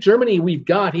 Yes. Munich, Germany. We've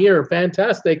got here.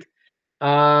 Fantastic.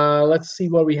 Let's see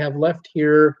what we have left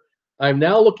here. I'm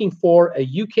now looking for a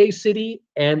UK city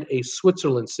and a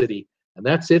Switzerland city, and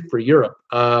that's it for Europe.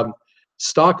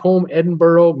 Stockholm,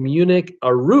 Edinburgh, Munich,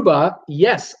 Aruba.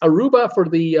 Yes, Aruba for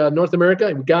the North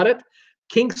America. We got it.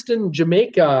 Kingston,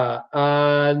 Jamaica.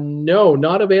 No,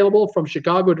 not available from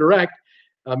Chicago direct.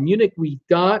 Munich, we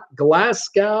got.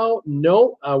 Glasgow.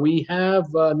 No, we have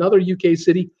another UK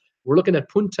city. We're looking at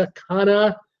Punta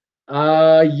Cana.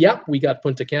 Yep, we got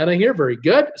Punta Cana here. Very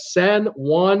good. San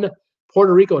Juan,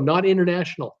 Puerto Rico, not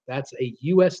international. That's a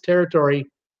U.S. territory.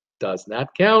 Does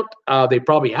not count. They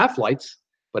probably have flights,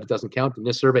 but it doesn't count in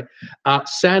this survey.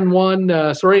 San Juan,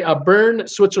 Bern,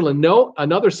 Switzerland. No,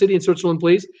 another city in Switzerland,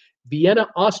 please. Vienna,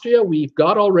 Austria, we've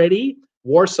got already.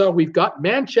 Warsaw, we've got.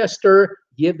 Manchester,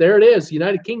 yeah, there it is.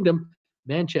 United Kingdom,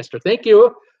 Manchester. Thank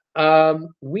you.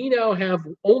 We now have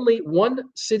only one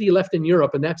city left in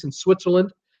Europe, and that's in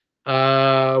Switzerland.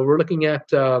 We're looking at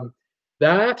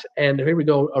that, and here we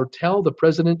go. Or tell the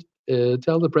president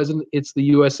it's the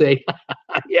USA.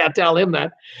 Yeah, tell him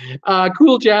that.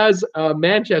 Cool Jazz,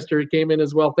 Manchester came in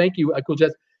as well. Thank you, Cool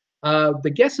Jazz.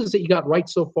 The guesses that you got right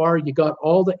so far, you got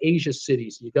all the Asia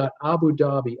cities. You got Abu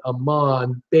Dhabi,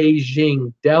 Amman,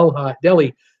 Beijing,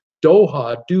 Delhi,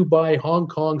 Doha, Dubai, Hong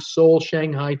Kong, Seoul,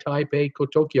 Shanghai, Taipei,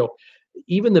 Tokyo.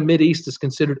 Even the Mideast is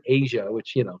considered Asia,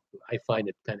 which, I find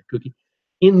it kind of kooky.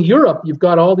 In Europe, you've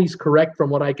got all these correct from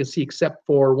what I can see, except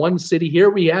for one city. Here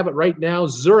we have it right now,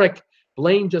 Zurich.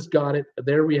 Blaine just got it.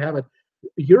 There we have it.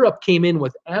 Europe came in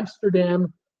with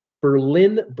Amsterdam,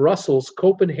 Berlin, Brussels,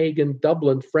 Copenhagen,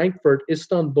 Dublin, Frankfurt,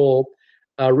 Istanbul,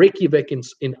 Reykjavik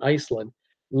in Iceland,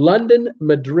 London,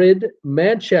 Madrid,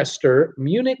 Manchester,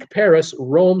 Munich, Paris,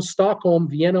 Rome, Stockholm,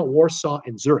 Vienna, Warsaw,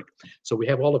 and Zurich. So we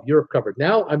have all of Europe covered.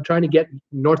 Now I'm trying to get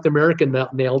North America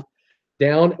nailed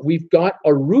down. We've got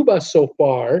Aruba so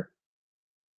far.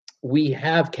 We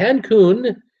have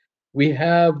Cancun. We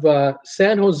have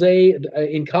San Jose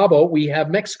in Cabo. We have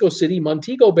Mexico City,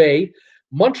 Montego Bay,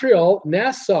 Montreal,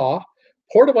 Nassau,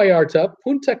 Puerto Vallarta,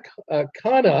 Punta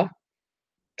Cana,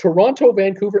 Toronto,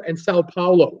 Vancouver, and Sao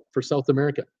Paulo for South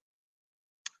America.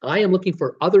 I am looking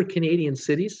for other Canadian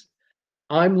cities.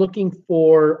 I'm looking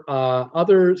for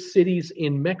other cities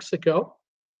in Mexico,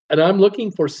 and I'm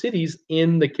looking for cities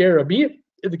in the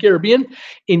Caribbean,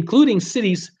 including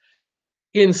cities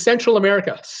in Central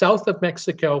America, south of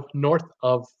Mexico, north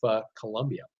of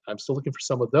Colombia. I'm still looking for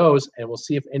some of those, and we'll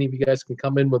see if any of you guys can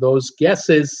come in with those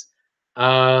guesses.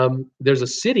 There's a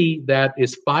city that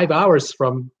is 5 hours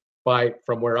from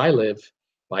where I live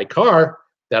by car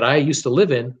that I used to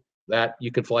live in that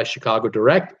you can fly Chicago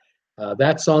direct.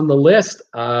 That's on the list.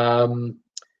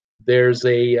 There's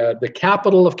the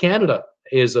capital of Canada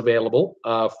is available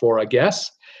for a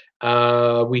guess.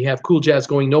 We have Cool Jazz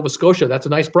going Nova Scotia. That's a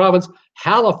nice province.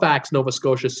 Halifax, Nova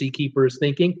Scotia, Seakeeper is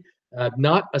thinking.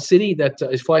 Not a city that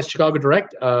flies Chicago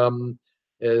direct.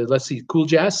 Let's see, Cool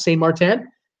Jazz, Saint Martin.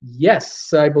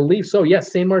 Yes, I believe so.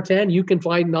 Yes, Saint Martin. You can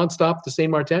fly nonstop to Saint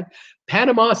Martin.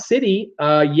 Panama City.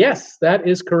 Yes, that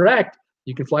is correct.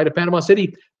 You can fly to Panama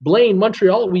City. Blaine,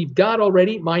 Montreal. We've got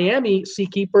already. Miami,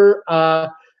 Seakeeper. I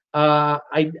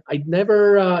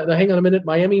never. Hang on a minute.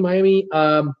 Miami.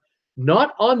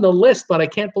 Not on the list, but I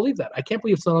can't believe that. I can't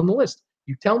believe it's not on the list.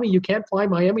 You tell me you can't fly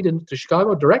Miami to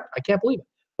Chicago direct? I can't believe it.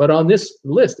 But on this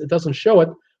list, it doesn't show it.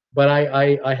 But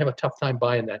I have a tough time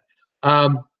buying that.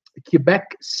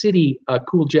 Quebec City,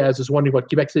 Cool Jazz is wondering about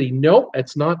Quebec City. No,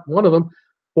 it's not one of them.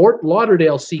 Fort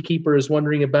Lauderdale, Seakeeper is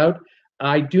wondering about.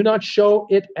 I do not show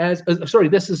it as. Sorry,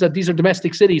 these are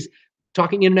domestic cities.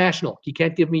 Talking international. You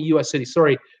can't give me U.S. cities.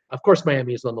 Sorry. Of course,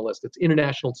 Miami is on the list. It's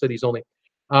international cities only.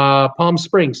 Palm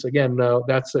Springs, again,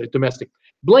 that's domestic.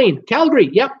 Blaine, Calgary,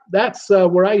 yep, that's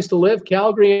where I used to live.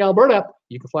 Calgary, Alberta.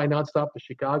 You can fly nonstop to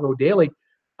Chicago daily.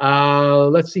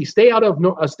 Let's see, stay out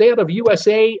of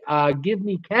USA. Give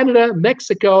me Canada,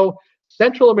 Mexico,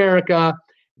 Central America.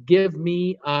 Give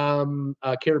me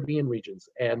Caribbean regions,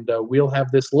 and we'll have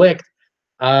this licked.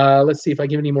 Let's see if I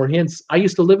give any more hints. I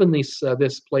used to live in this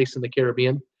place in the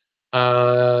Caribbean.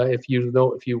 If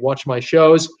you watch my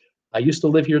shows. I used to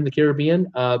live here in the Caribbean.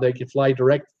 They can fly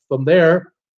direct from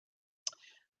there.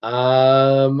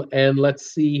 And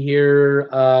let's see here.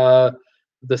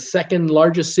 The second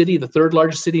largest city, the third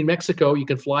largest city in Mexico, you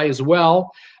can fly as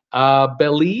well.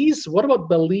 Belize. What about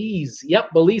Belize?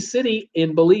 Yep, Belize City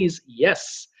in Belize.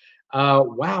 Yes.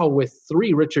 Wow, with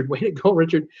 3, Richard. Way to go,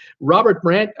 Richard. Robert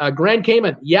Brandt, Grand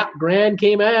Cayman. Yeah, Grand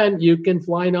Cayman. You can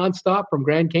fly nonstop from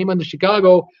Grand Cayman to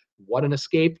Chicago. What an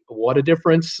escape. What a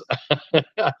difference.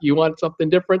 You want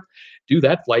something different? Do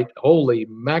that flight. Holy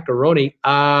macaroni.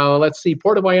 Let's see.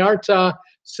 Puerto Vallarta.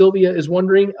 Sylvia is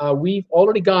wondering. We've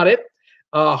already got it.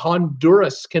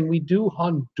 Honduras. Can we do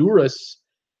Honduras?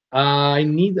 I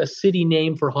need a city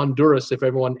name for Honduras if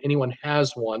anyone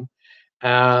has one.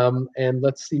 And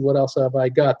let's see, what else have I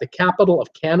got? The capital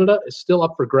of Canada is still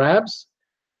up for grabs.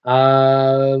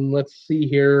 Let's see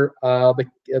here.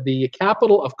 The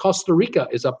capital of Costa Rica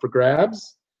is up for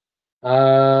grabs.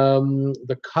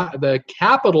 The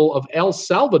capital of El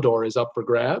Salvador is up for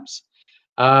grabs.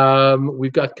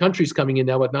 We've got countries coming in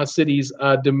now, but not cities.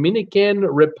 Dominican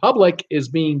Republic is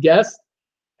being guessed,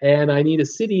 and I need a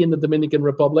city in the Dominican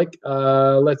Republic.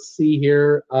 Let's see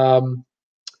here. A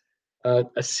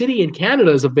city in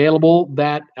Canada is available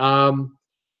that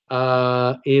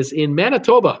is in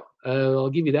Manitoba. I'll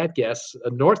give you that guess.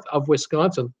 North of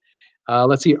Wisconsin.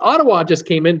 Let's see. Ottawa just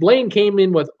came in. Blaine came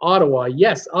in with Ottawa.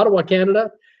 Yes, Ottawa,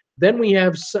 Canada. Then we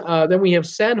have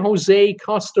San Jose,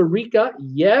 Costa Rica.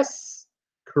 Yes,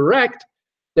 correct.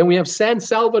 Then we have San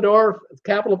Salvador,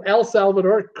 capital of El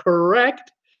Salvador.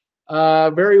 Correct.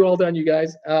 Very well done, you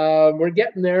guys. We're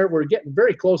getting there. We're getting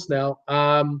very close now.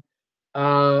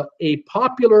 A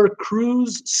popular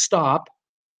cruise stop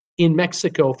in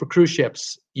Mexico for cruise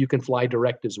ships. You can fly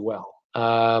direct as well.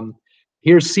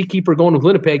 Here's Seakeeper going with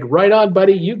Winnipeg. Right on,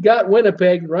 buddy. You got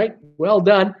Winnipeg, right? Well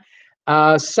done.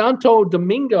 Santo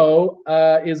Domingo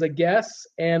is a guess,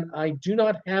 and I do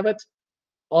not have it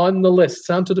on the list.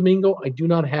 Santo Domingo, I do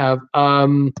not have.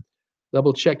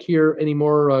 Double check here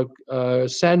anymore.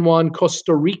 San Juan,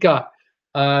 Costa Rica.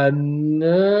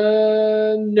 No,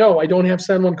 I don't have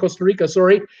San Juan, Costa Rica.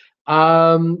 Sorry.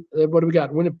 What do we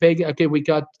got? Winnipeg. Okay, we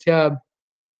got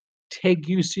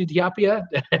Tegucigalpa.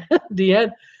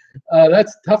 Deanne.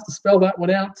 That's tough to spell that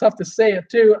one out. Tough to say it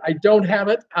too. I don't have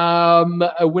it.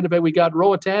 Winnipeg. We got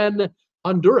Roatan,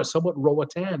 Honduras. How about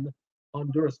Roatan,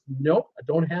 Honduras? Nope, I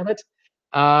don't have it.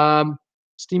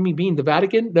 Steaming Bean, the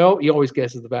Vatican. No, he always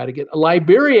guesses the Vatican.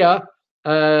 Liberia.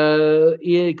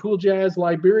 Yeah, Cool Jazz,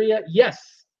 Liberia.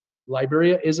 Yes,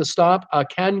 Liberia is a stop.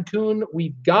 Cancun,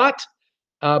 we've got.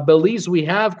 Belize, we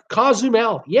have.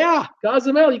 Cozumel. Yeah,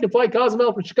 Cozumel. You can fly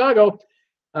Cozumel from Chicago.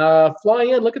 Fly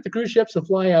in, look at the cruise ships, and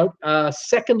fly out.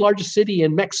 Second largest city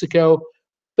in Mexico.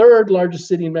 Third largest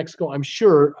city in Mexico, I'm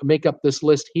sure. Make up this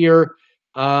list here.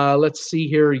 Let's see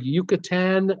here.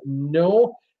 Yucatan,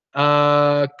 no.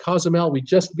 Cozumel, we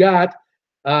just got.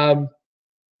 A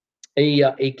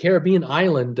Caribbean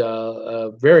island,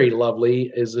 very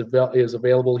lovely, is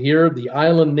available here. The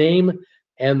island name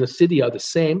and the city are the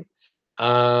same.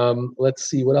 Let's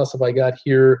see, what else have I got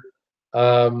here?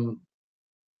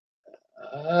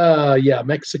 Yeah,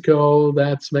 Mexico.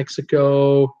 That's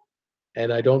Mexico,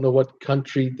 and I don't know what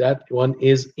country that one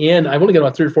is in. I've only got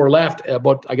about 3 or 4 left. I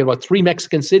got about 3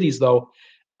 Mexican cities though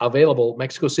available.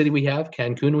 Mexico City we have,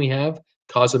 Cancun we have,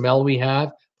 Cozumel we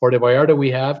have, Puerto Vallarta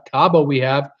we have, Cabo we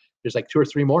have. There's like 2 or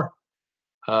 3 more.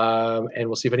 And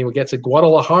we'll see if anyone gets it.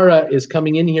 Guadalajara is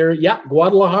coming in here. Yeah,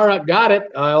 Guadalajara, got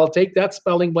it. I'll take that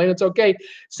spelling, Blaine. It's okay.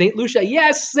 St. Lucia,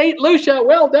 yes, St. Lucia,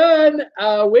 well done.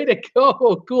 Way to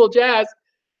go, Cool Jazz.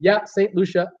 Yeah, St.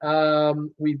 Lucia.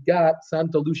 We've got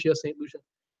Santa Lucia, St. Lucia.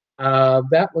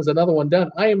 That was another one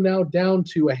done. I am now down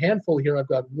to a handful here. I've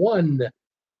got 1,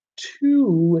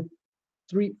 2,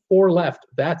 3, 4 left.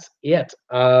 That's it.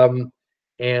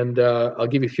 And I'll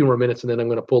give you a few more minutes, and then I'm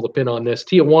going to pull the pin on this.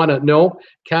 Tijuana, no.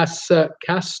 Castrius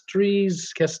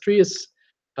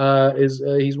is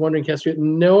he's wondering. Castrius,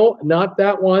 no, not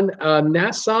that one.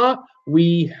 Nassau,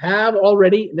 we have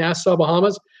already. Nassau,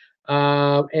 Bahamas.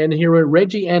 And here are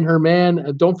Reggie and her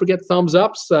man. Don't forget thumbs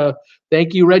ups.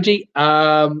 Thank you, Reggie.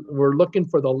 We're looking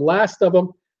for the last of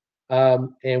them,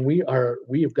 and we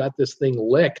have got this thing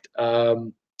licked.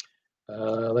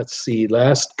 Let's see.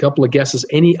 Last couple of guesses.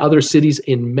 Any other cities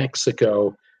in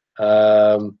Mexico?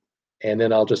 And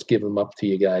then I'll just give them up to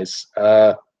you guys.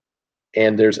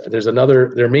 And there's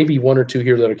another. There may be 1 or 2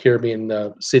 here that are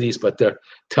Caribbean cities, but they're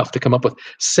tough to come up with.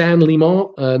 San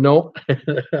Limon. No, I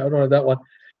don't have that one.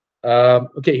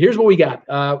 Okay, here's what we got.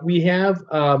 We have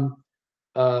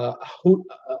Hautulco,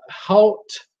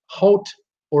 Hautulco,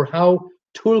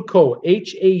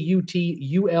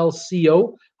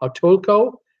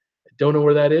 Hautulco. Don't know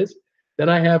where that is. Then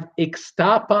I have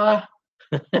Ixtapa,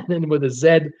 and then with a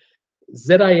Z,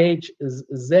 Z-I-H,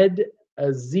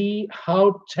 Z,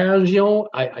 Hautulco.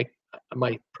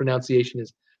 My pronunciation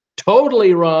is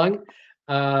totally wrong,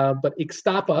 but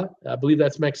Ixtapa, I believe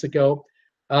that's Mexico.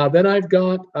 Then I've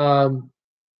got,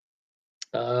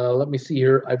 let me see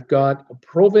here. I've got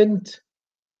Providences.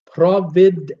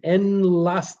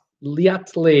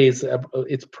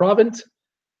 It's Provent.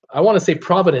 I want to say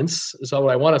Providence is what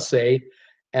I want to say,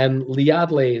 and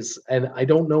Liadles, and I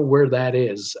don't know where that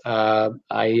is. I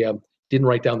didn't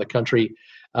write down the country.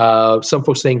 Some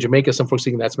folks saying Jamaica, some folks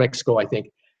saying that's Mexico, I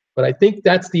think. But I think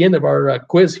that's the end of our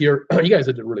quiz here. You guys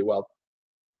did really well.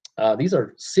 These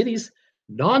are cities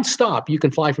nonstop. You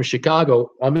can fly from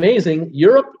Chicago. Amazing.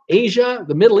 Europe, Asia,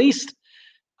 the Middle East,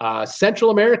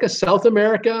 Central America, South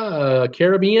America,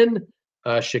 Caribbean.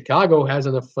 Chicago has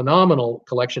a phenomenal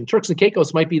collection. Turks and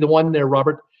Caicos might be the one there,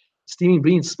 Robert. Steaming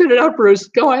Beans. Spit it out, Bruce.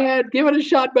 Go ahead. Give it a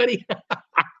shot, buddy.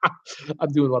 I'm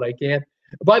doing what I can.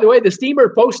 By the way, the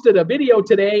Steamer posted a video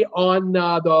today on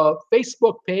the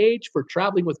Facebook page for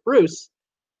Traveling with Bruce.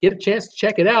 Get a chance to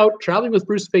check it out. Traveling with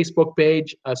Bruce Facebook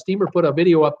page. Steamer put a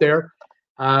video up there.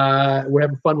 We're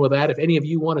having fun with that. If any of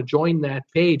you want to join that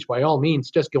page, by all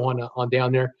means, just go on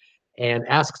down there and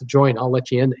ask to join. I'll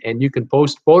let you in, and you can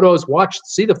post photos.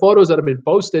 See the photos that have been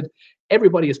posted.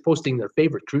 Everybody is posting their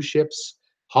favorite cruise ships,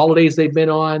 holidays they've been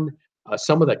on,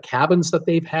 some of the cabins that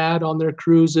they've had on their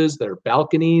cruises, their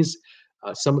balconies,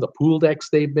 some of the pool decks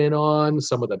they've been on,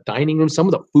 some of the dining rooms, some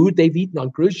of the food they've eaten on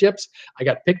cruise ships. I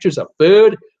got pictures of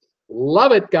food.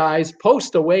 Love it, guys.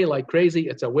 Post away like crazy.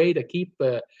 It's a way to keep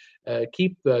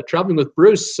Traveling with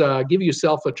Bruce. Give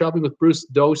yourself a Traveling with Bruce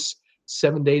dose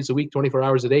 7 days a week, 24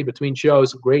 hours a day between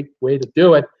shows. Great way to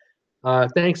do it.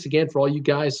 Thanks again for all you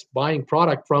guys buying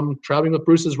product from Traveling with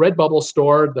Bruce's Redbubble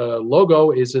store. The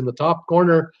logo is in the top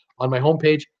corner on my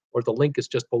homepage, or the link is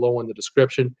just below in the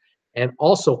description. And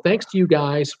also, thanks to you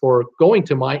guys for going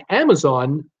to my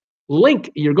Amazon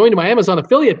link. You're going to my Amazon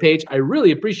affiliate page. I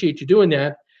really appreciate you doing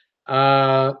that.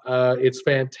 It's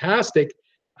fantastic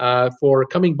for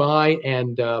coming by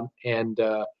and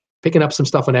picking up some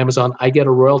stuff on Amazon. I get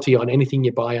a royalty on anything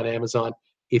you buy on Amazon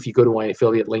if you go to my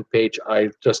affiliate link page. I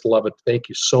just love it. Thank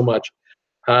you so much.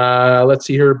 Let's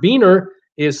see here. Beaner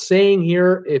is saying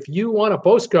here, if you want a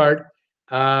postcard,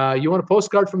 from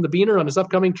the Beaner on his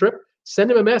upcoming trip,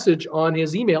 send him a message on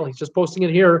his email. He's just posting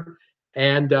it here.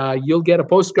 and you'll get a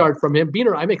postcard from him.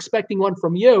 Beaner, I'm expecting one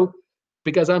from you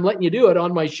because I'm letting you do it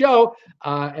on my show,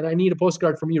 and I need a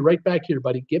postcard from you right back here,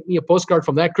 buddy. Get me a postcard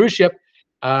from that cruise ship,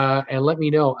 and let me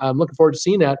know. I'm looking forward to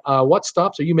seeing that. What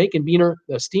stops are you making, Beaner?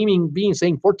 The Steaming Bean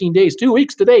saying 14 days, 2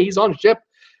 weeks today. He's on a ship,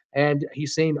 and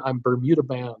he's saying I'm Bermuda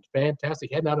bound.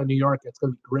 Fantastic. Heading out of New York. That's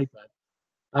going to be great,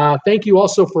 man. Thank you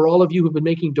also for all of you who've been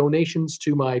making donations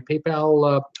to my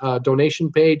PayPal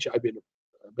donation page. I've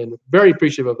been very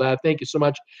appreciative of that. Thank you so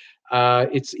much.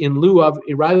 It's in lieu of,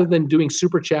 rather than doing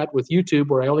super chat with YouTube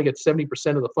where I only get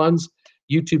 70% of the funds,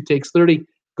 YouTube takes 30.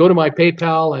 Go to my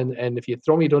PayPal, and if you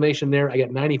throw me a donation there, I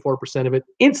get 94% of it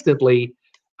instantly.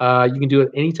 You can do it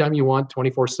anytime you want,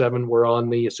 24/7. We're on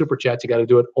the super chats. You got to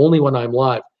do it only when I'm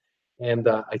live. And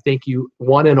I thank you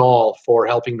one and all for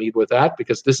helping me with that,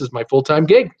 because this is my full-time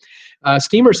gig.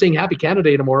 Steamer saying happy Canada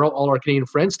Day tomorrow, all our Canadian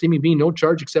friends. Steaming Bean, no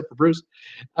charge except for Bruce.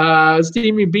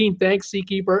 Steaming Bean, thanks,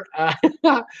 Seakeeper.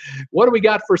 What do we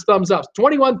got for thumbs ups?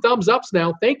 21 thumbs ups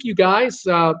now. Thank you, guys.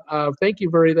 Thank you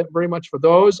very much for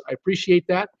those. I appreciate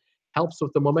that. Helps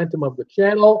with the momentum of the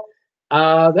channel.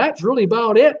 That's really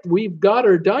about it. We've got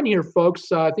her done here,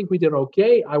 folks. I think we did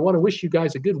okay. I want to wish you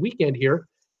guys a good weekend here.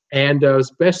 And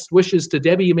best wishes to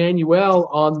Debbie Emanuel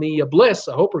on the Bliss.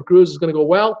 I hope her cruise is going to go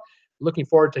well. Looking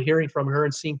forward to hearing from her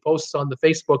and seeing posts on the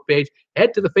Facebook page.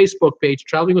 Head to the Facebook page,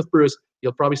 Traveling with Bruce.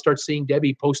 You'll probably start seeing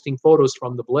Debbie posting photos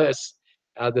from the Bliss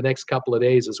the next couple of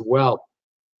days as well.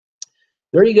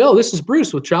 There you go. This is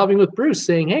Bruce with Traveling with Bruce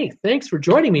saying, hey, thanks for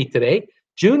joining me today.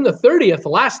 June the 30th, the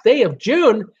last day of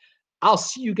June. I'll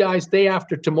see you guys day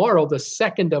after tomorrow, the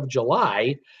 2nd of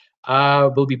July.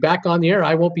 We'll be back on the air.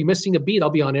 I won't be missing a beat.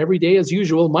 I'll be on every day as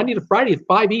usual, Monday to Friday at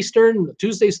 5 Eastern,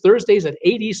 Tuesdays, Thursdays at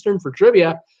 8 Eastern for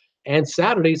trivia, and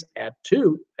Saturdays at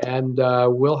 2. And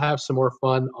we'll have some more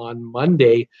fun on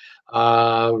Monday.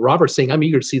 Robert saying, I'm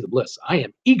eager to see the Bliss. I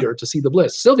am eager to see the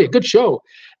Bliss. Sylvia, good show.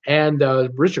 And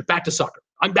Richard, back to soccer.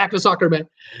 I'm back to soccer, man.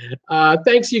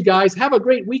 Thanks, you guys. Have a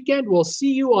great weekend. We'll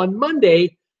see you on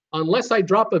Monday. Unless I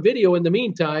drop a video in the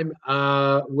meantime,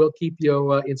 we'll keep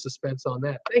you in suspense on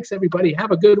that. Thanks, everybody.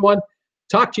 Have a good one.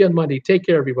 Talk to you on Monday. Take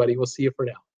care, everybody. We'll see you for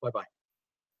now. Bye-bye.